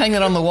 Well, we'll hang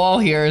it on the wall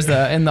here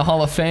in the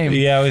Hall of Fame.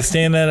 Yeah, I was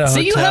staying at a hotel. So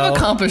you have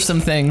accomplished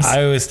some things.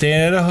 I was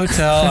staying at a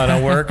hotel on a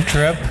work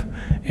trip,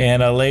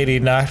 and a lady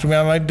knocked me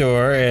on my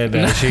door,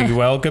 and she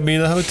welcomed me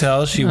to the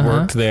hotel. She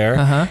worked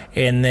there,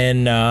 and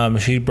then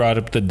she brought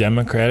up the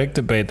Democratic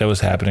debate that was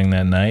happening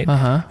that night,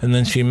 and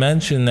then she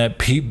mentioned that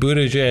Pete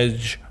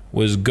Buttigieg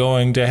was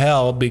going to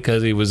hell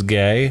because he was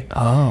gay.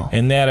 Oh.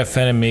 And that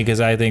offended me because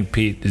I think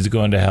Pete is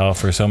going to hell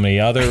for so many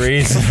other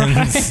reasons.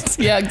 Right.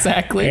 Yeah,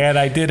 exactly. And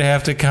I did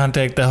have to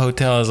contact the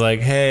hotel. I was like,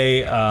 hey,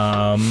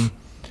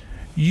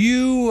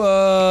 you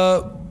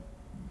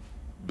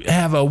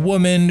have a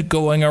woman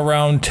going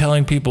around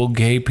telling people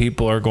gay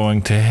people are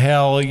going to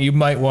hell. You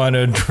might want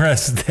to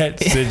address that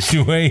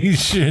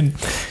situation.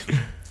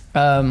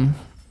 You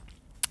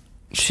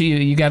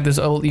got this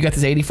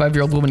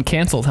 85-year-old woman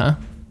canceled, huh?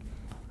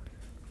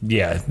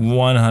 Yeah,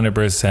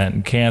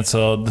 100%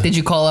 canceled. Did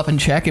you call up and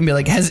check and be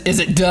like, is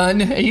it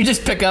done? And you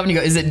just pick up and you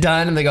go, is it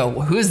done? And they go,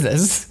 who is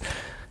this?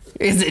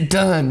 Is it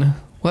done?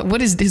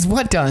 What is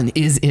what done?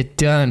 Is it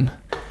done?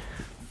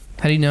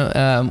 How do you know?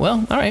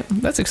 Well, all right.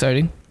 That's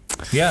exciting.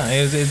 Yeah,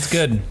 it's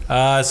good.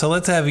 So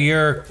let's have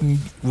I think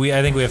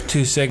we have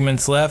 2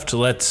 segments left.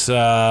 Let's...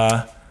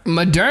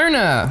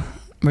 Moderna.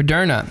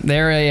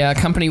 They're a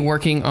company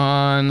working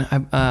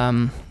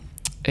on...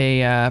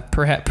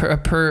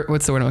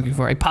 what's the word I'm looking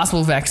for? A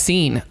possible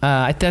vaccine.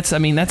 That's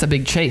a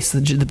big chase.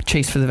 The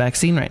chase for the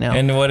vaccine right now.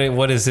 And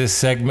what is this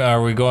segment?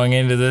 Are we going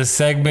into this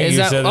segment? Did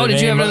you have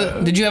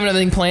another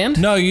thing planned?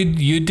 No,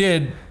 you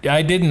did.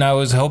 I didn't. I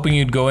was hoping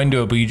you'd go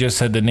into it, but you just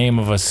said the name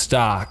of a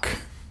stock.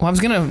 Well, I was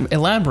gonna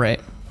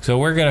elaborate. So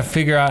we're gonna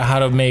figure out how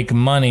to make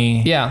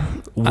money. Yeah.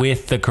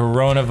 With the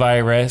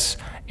coronavirus.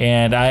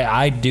 And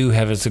I do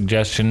have a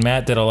suggestion.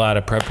 Matt did a lot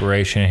of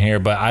preparation here,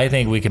 but I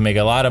think we can make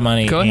a lot of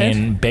money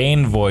in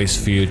Bane voice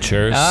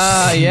futures.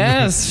 Ah,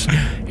 yes.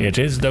 It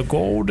is the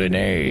golden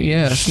age.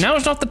 Yes. Now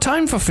is not the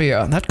time for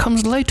fear. That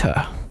comes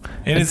later.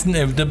 And it's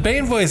the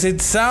Bane voice.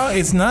 It's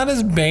not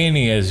as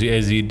Baney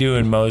as you do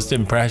in most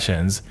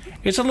impressions.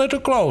 It's a little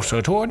closer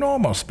to a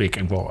normal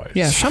speaking voice.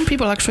 Yeah, some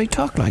people actually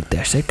talk like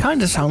this. It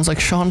kind of sounds like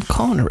Sean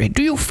Connery.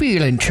 Do you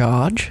feel in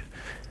charge?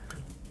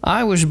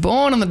 I was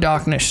born in the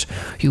darkness.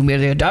 You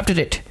merely adopted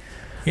it.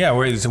 Yeah,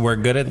 we're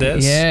good at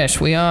this.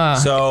 Yes, we are.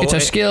 So it's a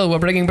skill we're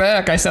bringing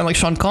back. I sound like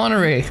Sean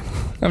Connery.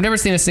 I've never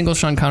seen a single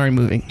Sean Connery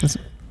movie. It's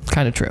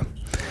kind of true.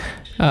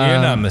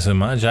 You're not missing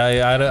much.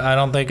 I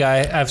don't think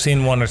I've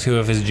seen 1 or 2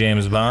 of his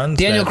James Bonds.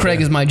 Daniel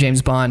Craig is my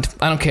James Bond.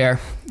 I don't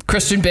care.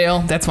 Christian Bale,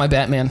 that's my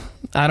Batman.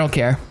 I don't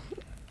care.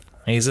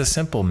 He's a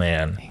simple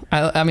man.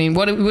 I mean,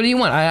 what do you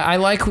want? I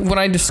like when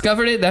I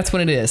discovered it. That's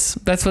what it is.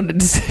 That's what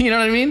it is. You know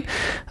what I mean?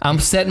 I'm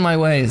set in my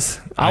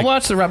ways. I'll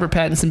watch the Robert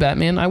Pattinson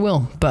Batman. I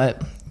will.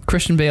 But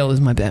Christian Bale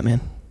is my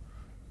Batman.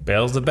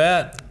 Bale's the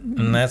bat,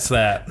 and that's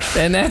that.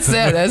 And that's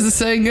that, as the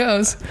saying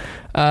goes.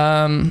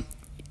 Well,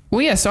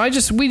 yeah. So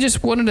we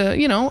just wanted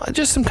to,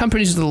 just some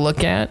companies to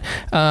look at.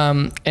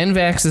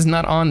 NVAX is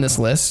not on this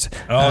list.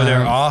 Oh,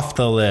 they're off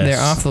the list.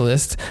 They're off the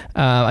list.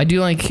 I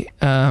do like.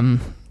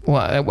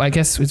 Well, I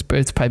guess it's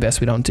probably best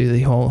we don't do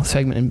the whole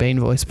segment in Bane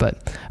voice,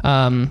 but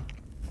Moderna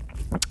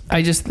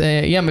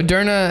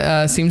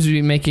seems to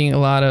be making a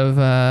lot of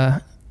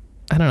a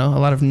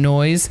lot of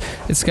noise.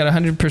 It's got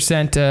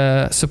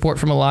 100% support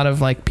from a lot of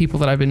like people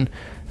that I've been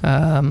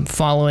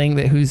following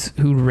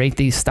who rate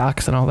these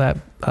stocks and all that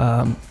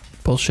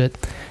bullshit.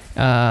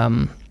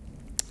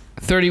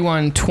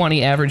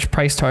 31.20 average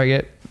price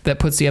target that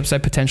puts the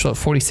upside potential at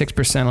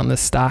 46% on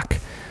this stock.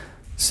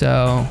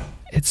 So.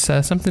 It's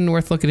something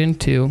worth looking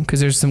into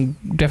because there's some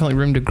definitely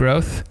room to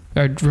grow.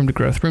 Yeah,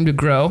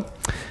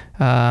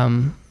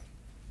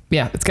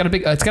 it's got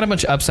a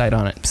bunch of upside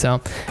on it. So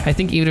I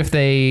think even if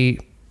the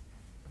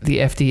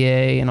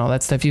FDA and all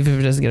that stuff, even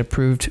if it doesn't get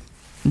approved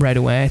right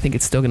away, I think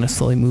it's still going to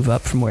slowly move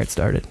up from where it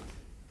started.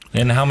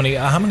 And how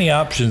many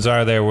options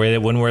are there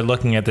when we're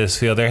looking at this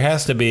field? There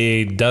has to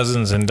be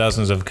dozens and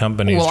dozens of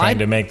companies trying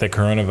to make the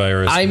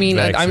coronavirus vaccine.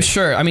 I'm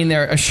sure.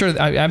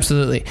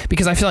 Absolutely.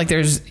 Because I feel like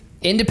there's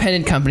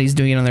independent companies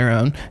doing it on their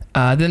own.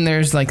 Then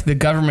there's like the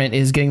government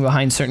is getting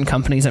behind certain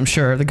companies. I'm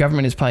sure the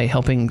government is probably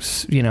helping,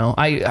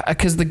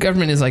 because the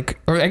government is like,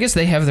 or I guess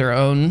they have their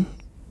own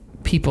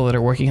people that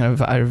are working on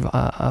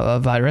a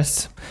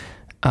virus.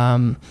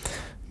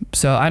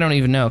 So I don't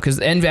even know, because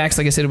NVAX,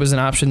 like I said, it was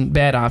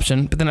bad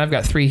option. But then I've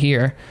got 3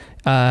 here.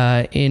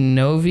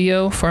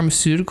 Inovio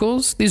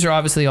Pharmaceuticals. These are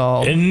obviously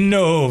all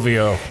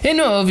Inovio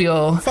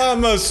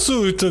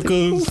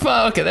Pharmaceuticals.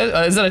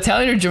 Okay, is that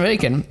Italian or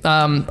Jamaican?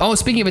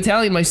 Speaking of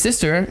Italian, my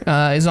sister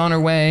is on her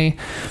way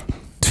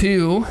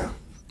to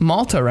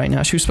Malta right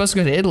now. She was supposed to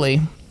go to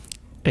Italy,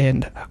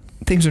 and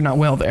things are not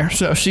well there,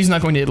 so she's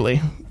not going to Italy.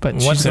 But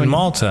what's in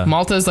Malta?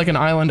 Malta is like an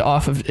island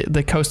off of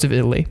the coast of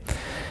Italy.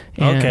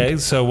 And okay,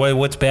 so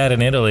what's bad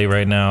in Italy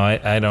right now?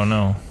 I don't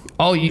know.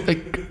 Oh,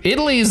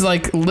 Italy is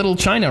like little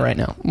China right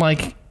now.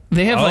 Like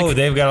they have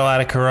they've got a lot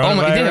of coronavirus. Oh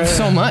my, they have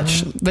so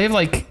much. They have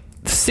like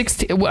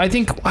 60. I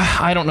think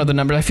I don't know the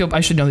numbers. I feel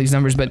I should know these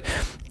numbers, but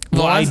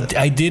well,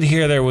 I did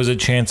hear there was a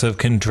chance of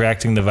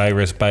contracting the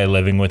virus by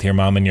living with your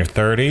mom in your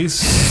 30s.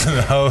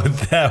 So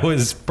that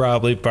was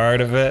probably part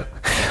of it.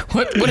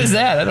 What is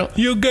that?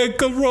 You get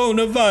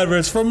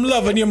coronavirus from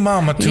loving your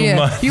mama too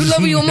much. You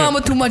love your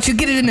mama too much. You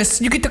get it in this.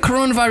 You get the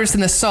coronavirus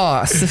in the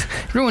sauce.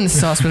 Ruin the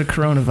sauce with a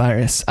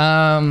coronavirus.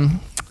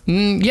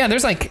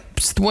 There's like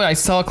what I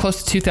saw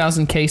close to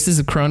 2,000 cases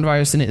of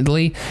coronavirus in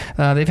Italy.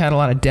 They've had a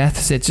lot of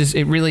deaths. I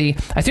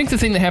think the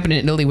thing that happened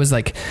in Italy was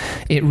like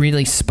it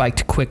really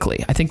spiked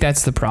quickly. I think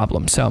that's the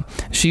problem. So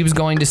she was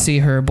going to see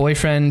her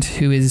boyfriend,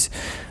 who is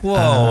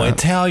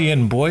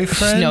Italian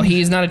boyfriend. No,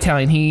 he's not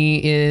Italian.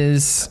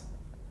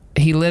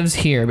 He lives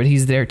here, but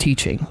he's there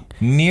teaching.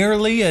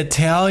 Nearly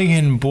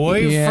Italian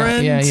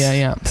boyfriend?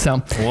 Yeah. So,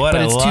 but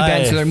it's too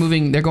bad. So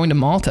they're going to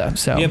Malta.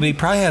 So yeah, but he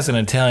probably has an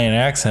Italian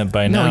accent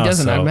by now. No, he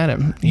doesn't. I met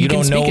him. You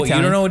don't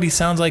know what he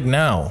sounds like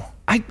now.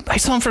 I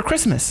saw him for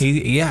Christmas.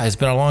 It's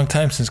been a long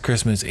time since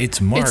Christmas.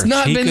 It's March. It's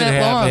not been that long. He could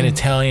have an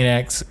Italian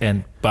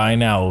accent by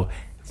now.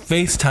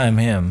 FaceTime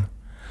him.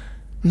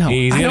 No,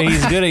 he's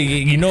good.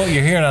 You know what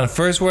you're hearing on the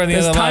first word and the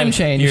other line. Time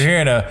change. You're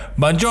hearing a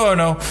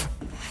buongiorno.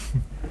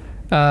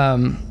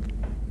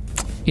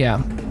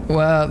 Yeah.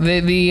 Well,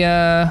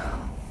 I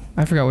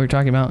forgot what we were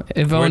talking about.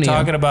 Evonia. We're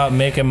talking about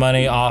making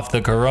money off the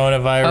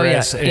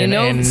coronavirus. Oh,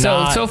 yeah.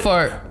 So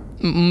far,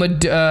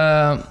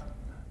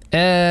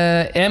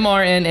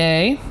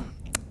 mRNA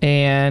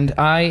and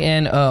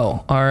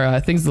INO are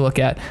things to look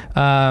at.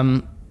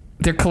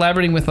 They're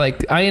collaborating with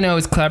INO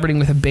is collaborating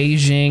with a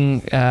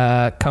Beijing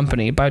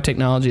company,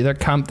 biotechnology.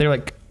 They're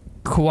like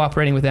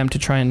cooperating with them to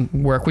try and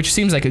work, which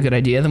seems like a good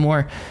idea. The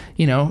more,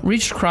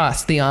 reach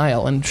across the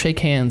aisle and shake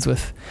hands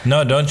with...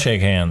 No, don't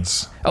shake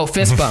hands. Oh,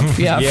 fist bump.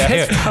 Yeah,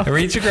 fist bump.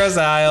 Reach across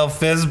the aisle,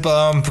 fist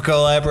bump,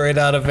 collaborate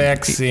on a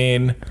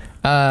vaccine.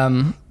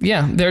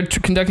 They're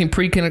conducting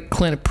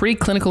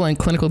preclinical and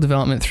clinical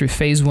development through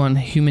phase 1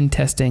 human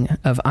testing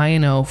of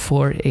INO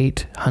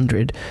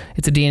 4800.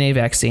 It's a DNA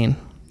vaccine.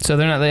 So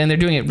they're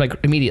doing it like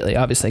immediately,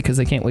 obviously, because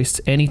they can't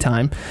waste any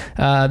time.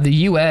 The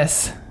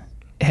U.S.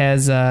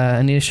 has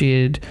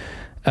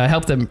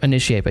helped them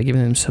initiate by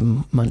giving them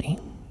some money.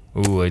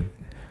 Ooh,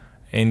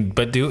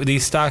 but do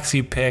these stocks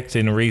you picked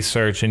in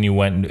research and you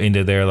went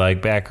into their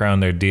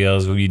background, their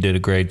deals, you did a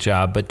great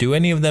job. But do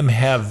any of them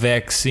have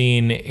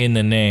vaccine in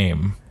the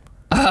name?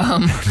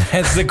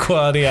 That's the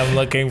quality I'm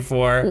looking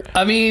for.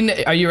 I mean,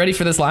 are you ready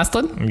for this last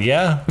one?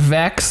 Yeah.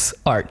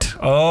 VaxArt.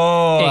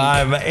 Oh, Inc.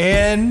 I'm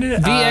in.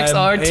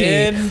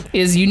 VXRT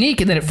is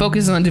unique in that it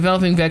focuses on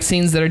developing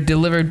vaccines that are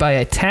delivered by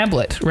a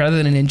tablet rather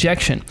than an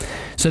injection.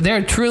 So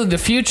they're truly the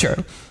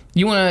future.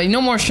 You want to no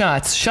more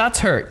shots. Shots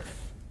hurt.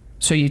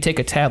 So you take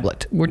a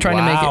tablet. We're trying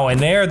to make it. Wow, and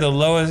they're the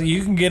lowest.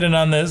 You can get in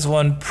on this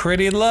one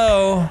pretty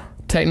low.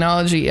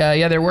 Technology,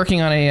 they're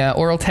working on a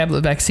oral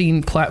tablet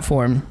vaccine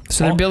platform.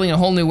 So they're building a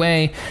whole new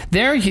way.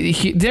 They're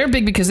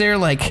big because they're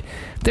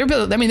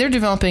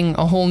developing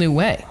a whole new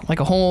way,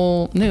 like a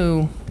whole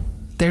new.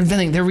 They're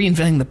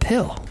reinventing the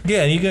pill.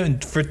 Yeah, you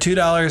can for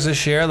 $2 a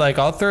share.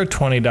 I'll throw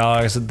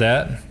 $20 at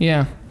that.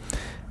 Yeah,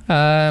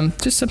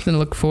 just something to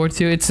look forward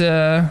to. It's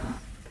I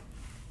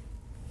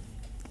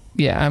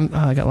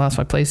got lost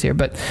my place here,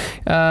 but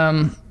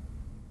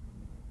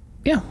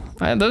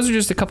those are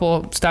just a couple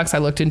of stocks I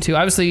looked into.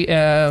 Obviously,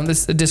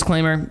 this is a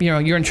disclaimer.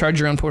 You're in charge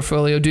of your own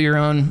portfolio. Do your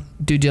own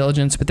due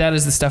diligence. But that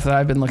is the stuff that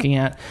I've been looking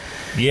at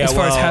as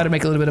far as how to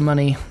make a little bit of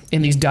money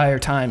in these dire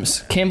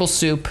times. Campbell's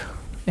Soup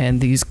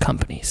and these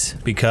companies.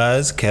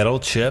 Because Kettle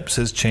Chips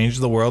has changed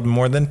the world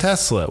more than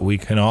Tesla. We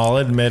can all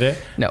admit it.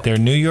 No. Their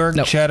New York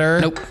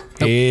cheddar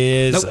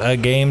is a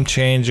game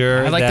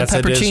changer. I like That's the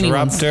peppercini a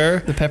disruptor.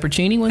 ones. The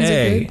peppercini ones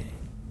are good.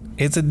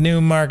 It's a new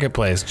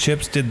marketplace.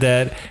 Chips did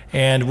that.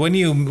 And when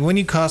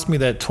you cost me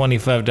that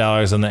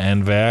 $25 on the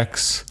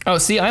NVAX, Oh,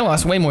 see, I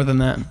lost way more than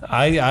that.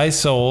 I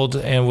sold,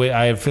 and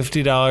I had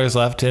 $50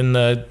 left in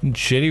the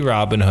shitty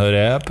Robinhood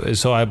app.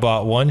 So I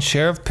bought one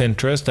share of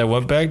Pinterest. I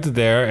went back to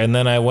there, and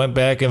then I went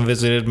back and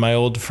visited my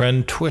old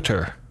friend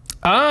Twitter.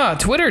 Ah,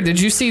 Twitter. Did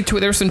you see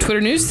there's some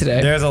Twitter news today?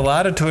 There's a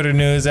lot of Twitter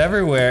news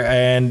everywhere,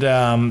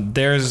 and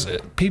there's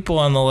people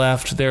on the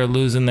left, they're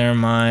losing their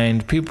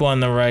mind. People on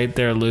the right,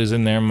 they're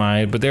losing their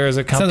mind. But there is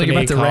a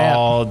company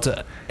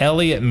called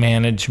Elliott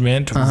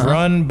Management,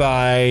 run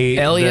by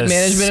Elliott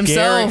Management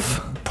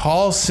himself.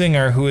 Paul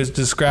Singer, who is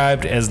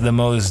described as the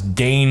most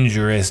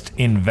dangerous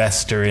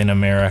investor in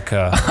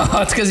America.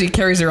 Oh, it's because he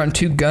carries around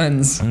 2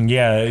 guns.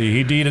 Yeah,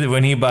 he did it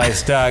when he buys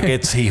stock.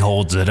 He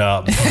holds it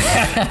up.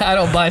 I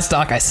don't buy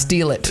stock. I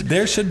steal it.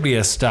 There should be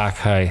a stock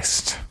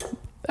heist.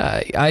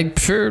 I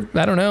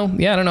don't know.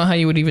 Yeah, I don't know how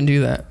you would even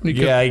do that.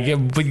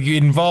 But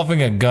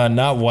involving a gun,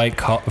 not white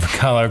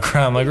collar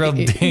crime, like real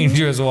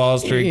dangerous Wall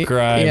Street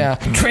crime. Yeah,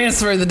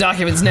 transfer the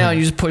documents now. And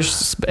you just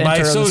push enter.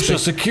 My social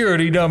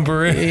security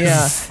number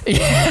is.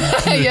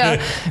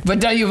 Yeah. But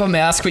don't you have a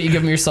mask? But you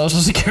give him your social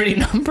security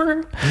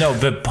number? No,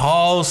 but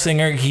Paul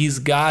Singer, he's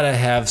got to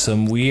have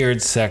some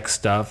weird sex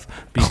stuff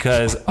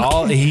because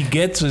all he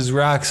gets is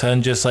rocks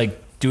on just like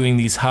doing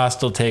these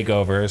hostile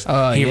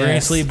takeovers. He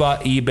recently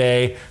bought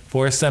eBay,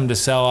 forced them to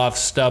sell off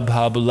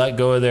StubHub, let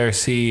go of their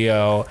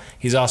CEO.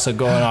 He's also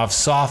going off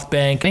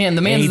SoftBank,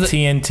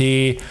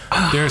 AT&T.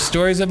 There's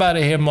stories about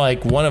him,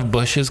 like one of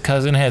Bush's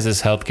cousin has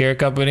his healthcare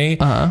company.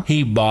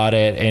 He bought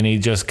it, and he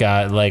just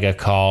got like a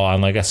call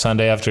on like a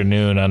Sunday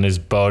afternoon on his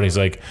boat. He's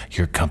like,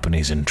 your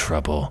company's in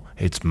trouble.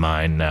 It's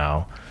mine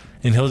now.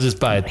 And he'll just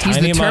buy a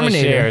tiny amount of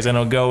shares, and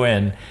he'll go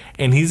in.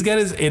 And he's got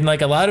and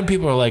like a lot of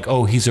people are like,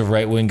 oh, he's a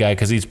right wing guy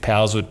because he's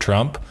pals with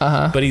Trump.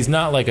 But he's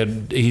not like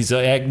he's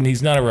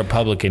not a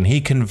Republican. He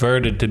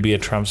converted to be a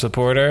Trump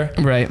supporter.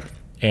 Right.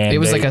 And it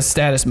was like a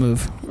status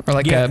move or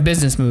like a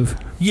business move.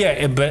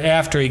 Yeah, but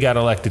after he got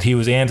elected, he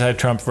was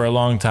anti-Trump for a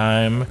long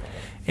time.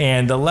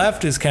 And the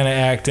left is kind of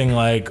acting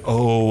like,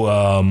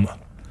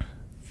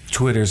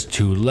 Twitter's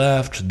too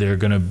left. They're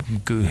going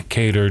to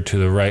cater to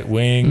the right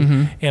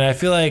wing. And I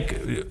feel like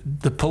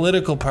the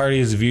political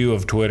party's view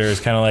of Twitter is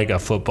kind of like a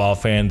football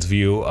fan's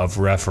view of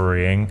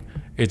refereeing.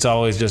 It's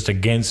always just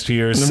against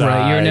your side.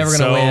 Right, you're never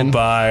going to win. So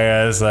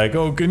biased. Like,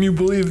 can you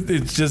believe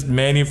it's just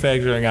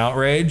manufacturing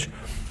outrage?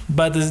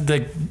 But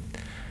the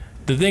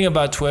thing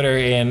about Twitter,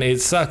 and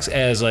it sucks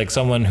as like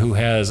someone who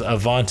has a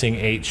vaunting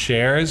 8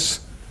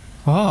 shares.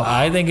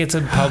 I think it's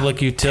a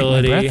public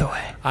utility. Take my breath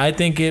away. I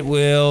think it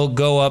will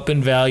go up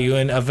in value,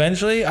 and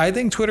eventually I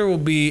think Twitter will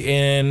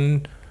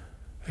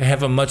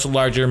have a much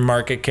larger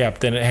market cap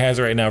than it has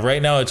right now.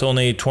 Right now it's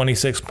only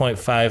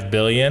 $26.5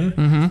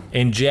 billion.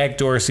 And Jack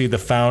Dorsey, the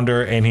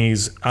founder, and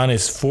he's on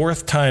his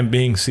 4th time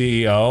being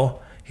CEO.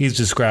 He's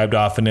described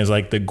often as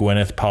like the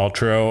Gwyneth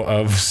Paltrow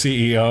of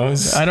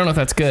CEOs. I don't know if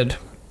that's good.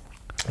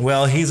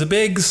 Well, he's a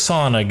big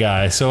sauna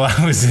guy, so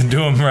I was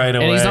into him right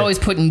away. And he's always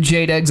putting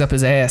jade eggs up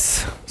his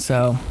ass,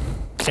 so.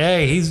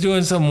 Hey, he's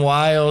doing some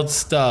wild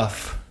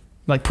stuff.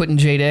 Like putting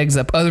jade eggs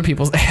up other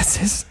people's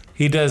asses.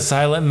 He does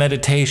silent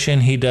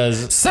meditation.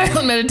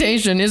 Silent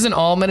meditation? Isn't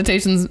all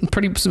meditations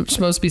pretty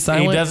supposed to be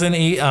silent? He doesn't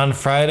eat on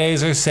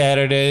Fridays or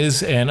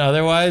Saturdays, and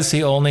otherwise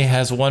he only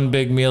has one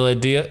big meal a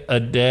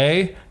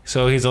day.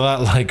 So he's a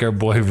lot like our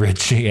boy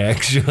Richie,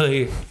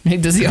 actually.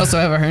 Does he also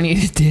have a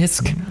herniated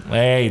disc?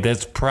 Hey,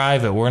 that's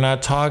private. We're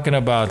not talking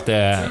about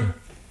that.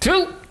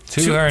 Two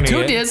hernias.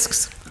 2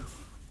 discs.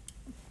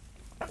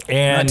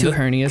 And not 2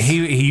 hernias.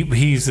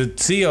 He's the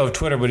CEO of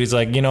Twitter, but he's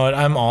like, you know what?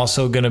 I'm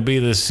also going to be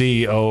the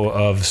CEO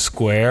of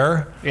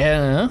Square.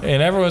 Yeah.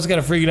 And everyone's got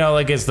to freak out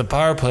like it's the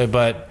power play,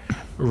 but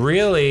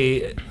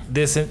really,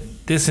 this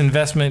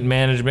investment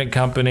management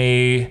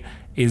company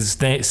is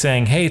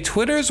saying, hey,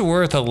 Twitter's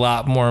worth a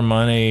lot more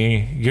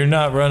money. You're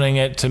not running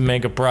it to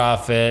make a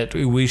profit.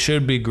 We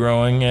should be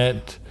growing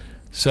it.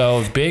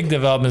 So big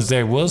developments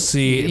there. We'll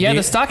see. Yeah,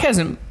 the stock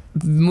hasn't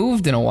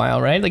moved in a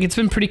while, right? Like it's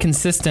been pretty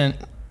consistent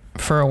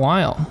for a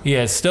while.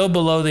 Yeah, it's still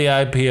below the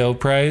IPO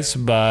price,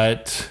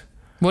 but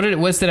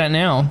what's it at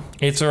now?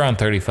 It's around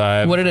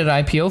 35. What did it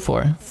IPO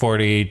for?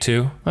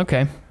 42.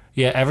 Okay.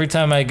 Yeah, every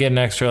time I get an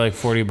extra like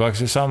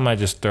 $40 or something, I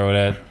just throw it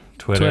at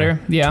Twitter.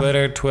 Yeah.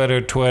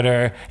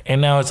 Twitter. And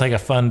now it's like a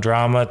fun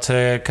drama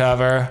to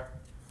cover.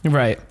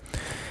 Right.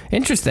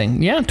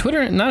 Interesting. Yeah,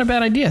 Twitter, not a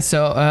bad idea.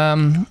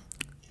 So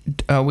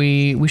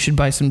we should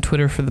buy some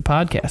Twitter for the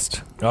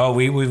podcast. Oh,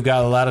 we've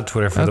got a lot of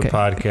Twitter for the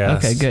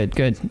podcast. Okay,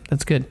 good.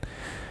 That's good.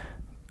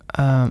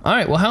 All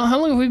right. Well, how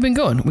long have we been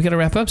going? We got to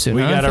wrap up soon.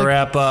 We got to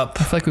wrap up.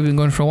 I feel like we've been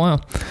going for a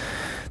while.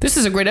 This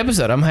is a great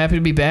episode. I'm happy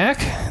to be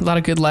back. A lot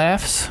of good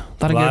laughs.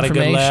 A lot of good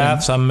information. Good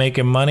laughs. I'm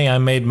making money. I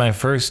made my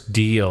first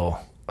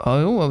deal.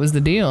 Oh, what was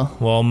the deal?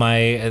 Well,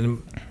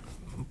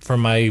 for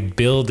my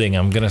building,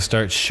 I'm going to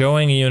start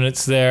showing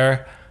units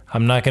there.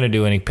 I'm not going to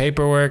do any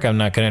paperwork. I'm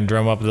not going to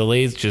drum up the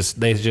leads.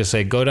 They just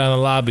say, go down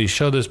the lobby,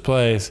 show this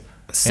place.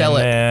 Sell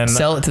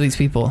it to these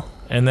people.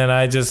 And then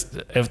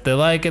if they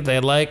like it, they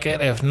like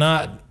it. If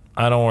not,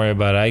 don't worry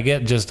about it. I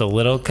get just a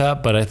little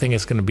cut, but I think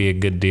it's going to be a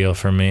good deal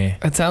for me.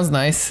 That sounds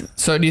nice.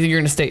 So do you think you're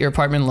going to stay at your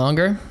apartment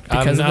longer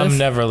because of this? I'm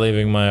never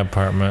leaving my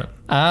apartment.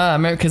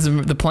 Because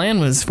the plan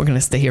was we're going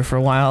to stay here for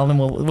a while, and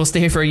we'll stay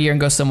here for a year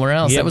and go somewhere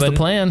else. That was the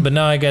plan. But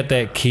now I got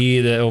that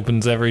key that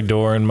opens every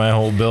door in my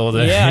whole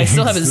building. Yeah, I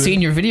still haven't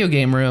seen your video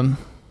game room.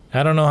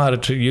 I don't know how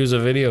to use a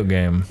video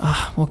game.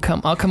 I'll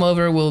come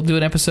over. We'll do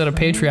an episode of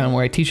Patreon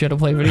where I teach you how to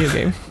play a video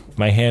game.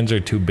 My hands are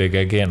too big.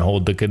 I can't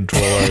hold the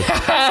controller.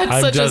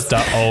 I'm just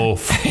an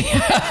oaf.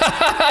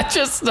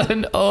 Just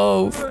an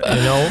oaf.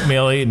 An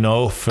oatmeal eating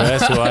oaf.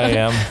 That's who I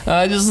am.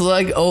 I just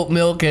like oat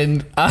milk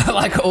and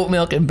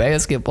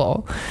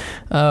basketball.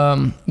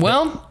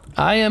 Well,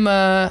 I'm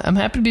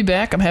happy to be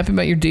back. I'm happy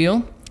about your deal.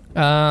 Is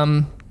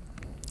there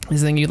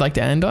anything you'd like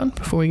to end on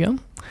before we go?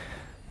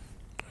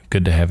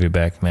 Good to have you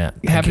back, Matt.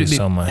 Thank you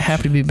so much.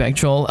 Happy to be back,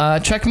 Joel.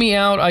 Check me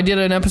out. I did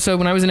an episode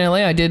when I was in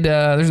LA. I did.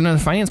 There's another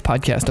finance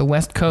podcast, a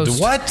West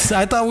Coast. What?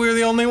 I thought we were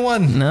the only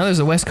one. No, there's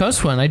a West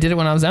Coast one. I did it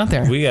when I was out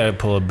there. We got to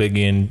pull a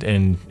Biggie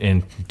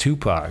and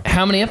Tupac.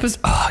 How many episodes?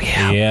 Oh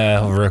yeah.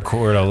 Yeah,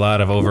 record a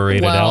lot of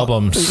overrated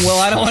albums. Well,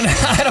 I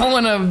don't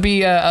want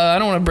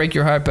to break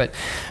your heart, but.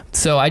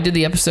 So I did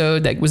the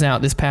episode that was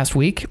out this past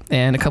week,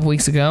 and a couple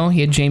weeks ago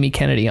he had Jamie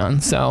Kennedy on.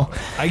 So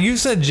you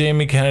said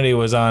Jamie Kennedy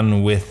was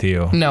on with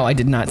you. No, I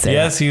did not say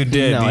that. Yes, you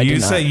did. No, you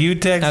said you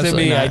texted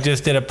Absolutely me. Not. I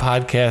just did a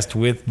podcast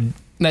with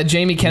that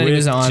Jamie Kennedy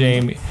was on.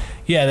 Jamie.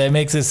 Yeah, that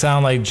makes it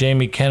sound like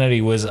Jamie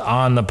Kennedy was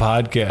on the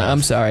podcast.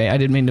 I'm sorry, I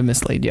didn't mean to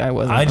mislead you. I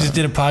wasn't. I just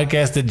did a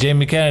podcast that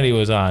Jamie Kennedy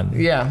was on.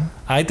 Yeah.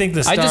 I think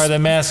the star of The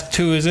Mask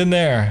 2 is in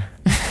there.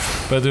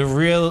 But the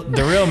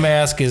real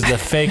mask is the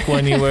fake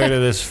one you wear to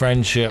this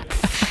friendship.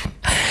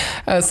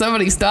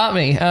 Somebody stop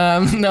me.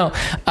 So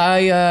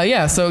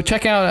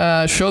check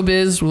out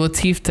Showbiz with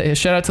Latif.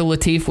 Shout out to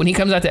Latif. When he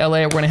comes out to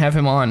LA, we're going to have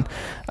him on.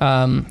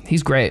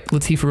 He's great.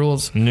 Latif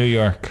rules. New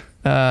York.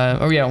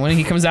 When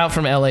he comes out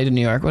from LA to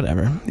New York,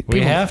 whatever. We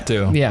have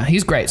to. Yeah,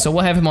 he's great. So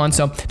we'll have him on.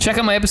 So check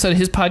out my episode of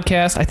his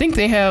podcast. I think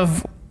they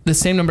have the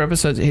same number of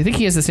episodes. I think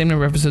he has the same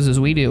number of episodes as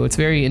we do. It's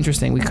very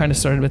interesting. We kind of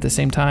started at the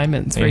same time,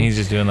 and he's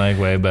just doing like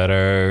way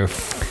better.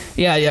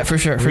 Yeah, for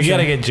sure. We got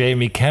to get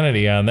Jamie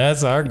Kennedy on.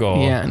 That's our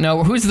goal. Yeah.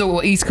 No, who's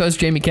the East Coast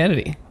Jamie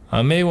Kennedy?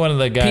 Maybe one of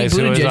the guys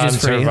who was on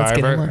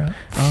Survivor.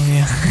 Oh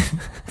yeah.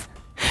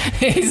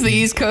 He's the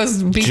East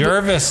Coast.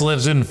 Jervis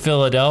lives in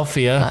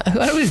Philadelphia.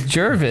 Who is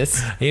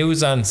Jervis? He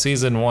was on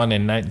season 1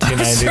 in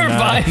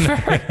 1999.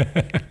 Survivor.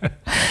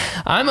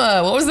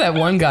 What was that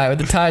one guy with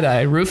the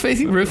tie-dye? Rudy.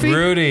 He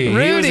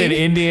was an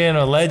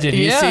Indiana legend.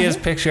 You see his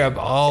picture up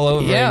all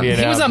over Indiana.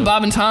 He was on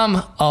Bob and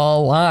Tom a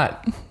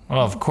lot.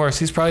 Well, of course,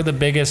 he's probably the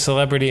biggest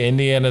celebrity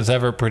Indiana's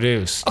ever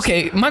produced.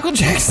 Okay, Michael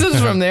Jackson's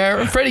from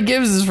there. Freddie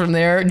Gibbs is from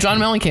there. John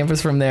Mellencamp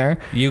is from there.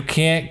 You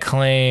can't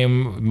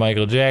claim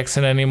Michael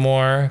Jackson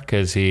anymore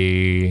because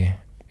he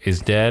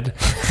is dead.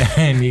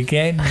 And you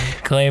can't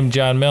claim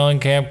John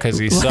Mellencamp because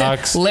he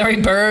sucks.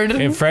 Larry Bird.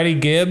 And Freddie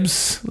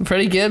Gibbs.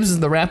 Freddie Gibbs is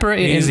the rapper.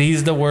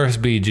 He's the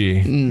worst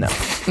BG. No.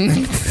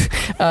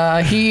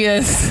 He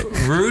is.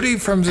 Rudy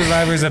from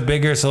Survivor is a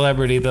bigger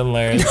celebrity than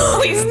Larry Bird.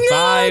 No, he's not.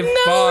 By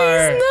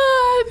far. He's not.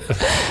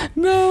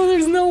 No,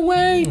 there's no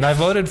way. I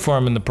voted for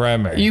him in the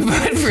primary. You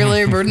voted for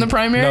Larry Bird in the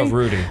primary? No,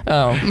 Rudy.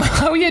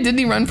 Oh yeah, didn't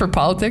he run for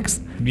politics?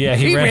 Yeah,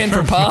 he ran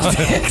for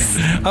politics.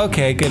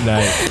 Okay, good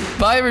night.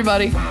 Bye,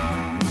 everybody.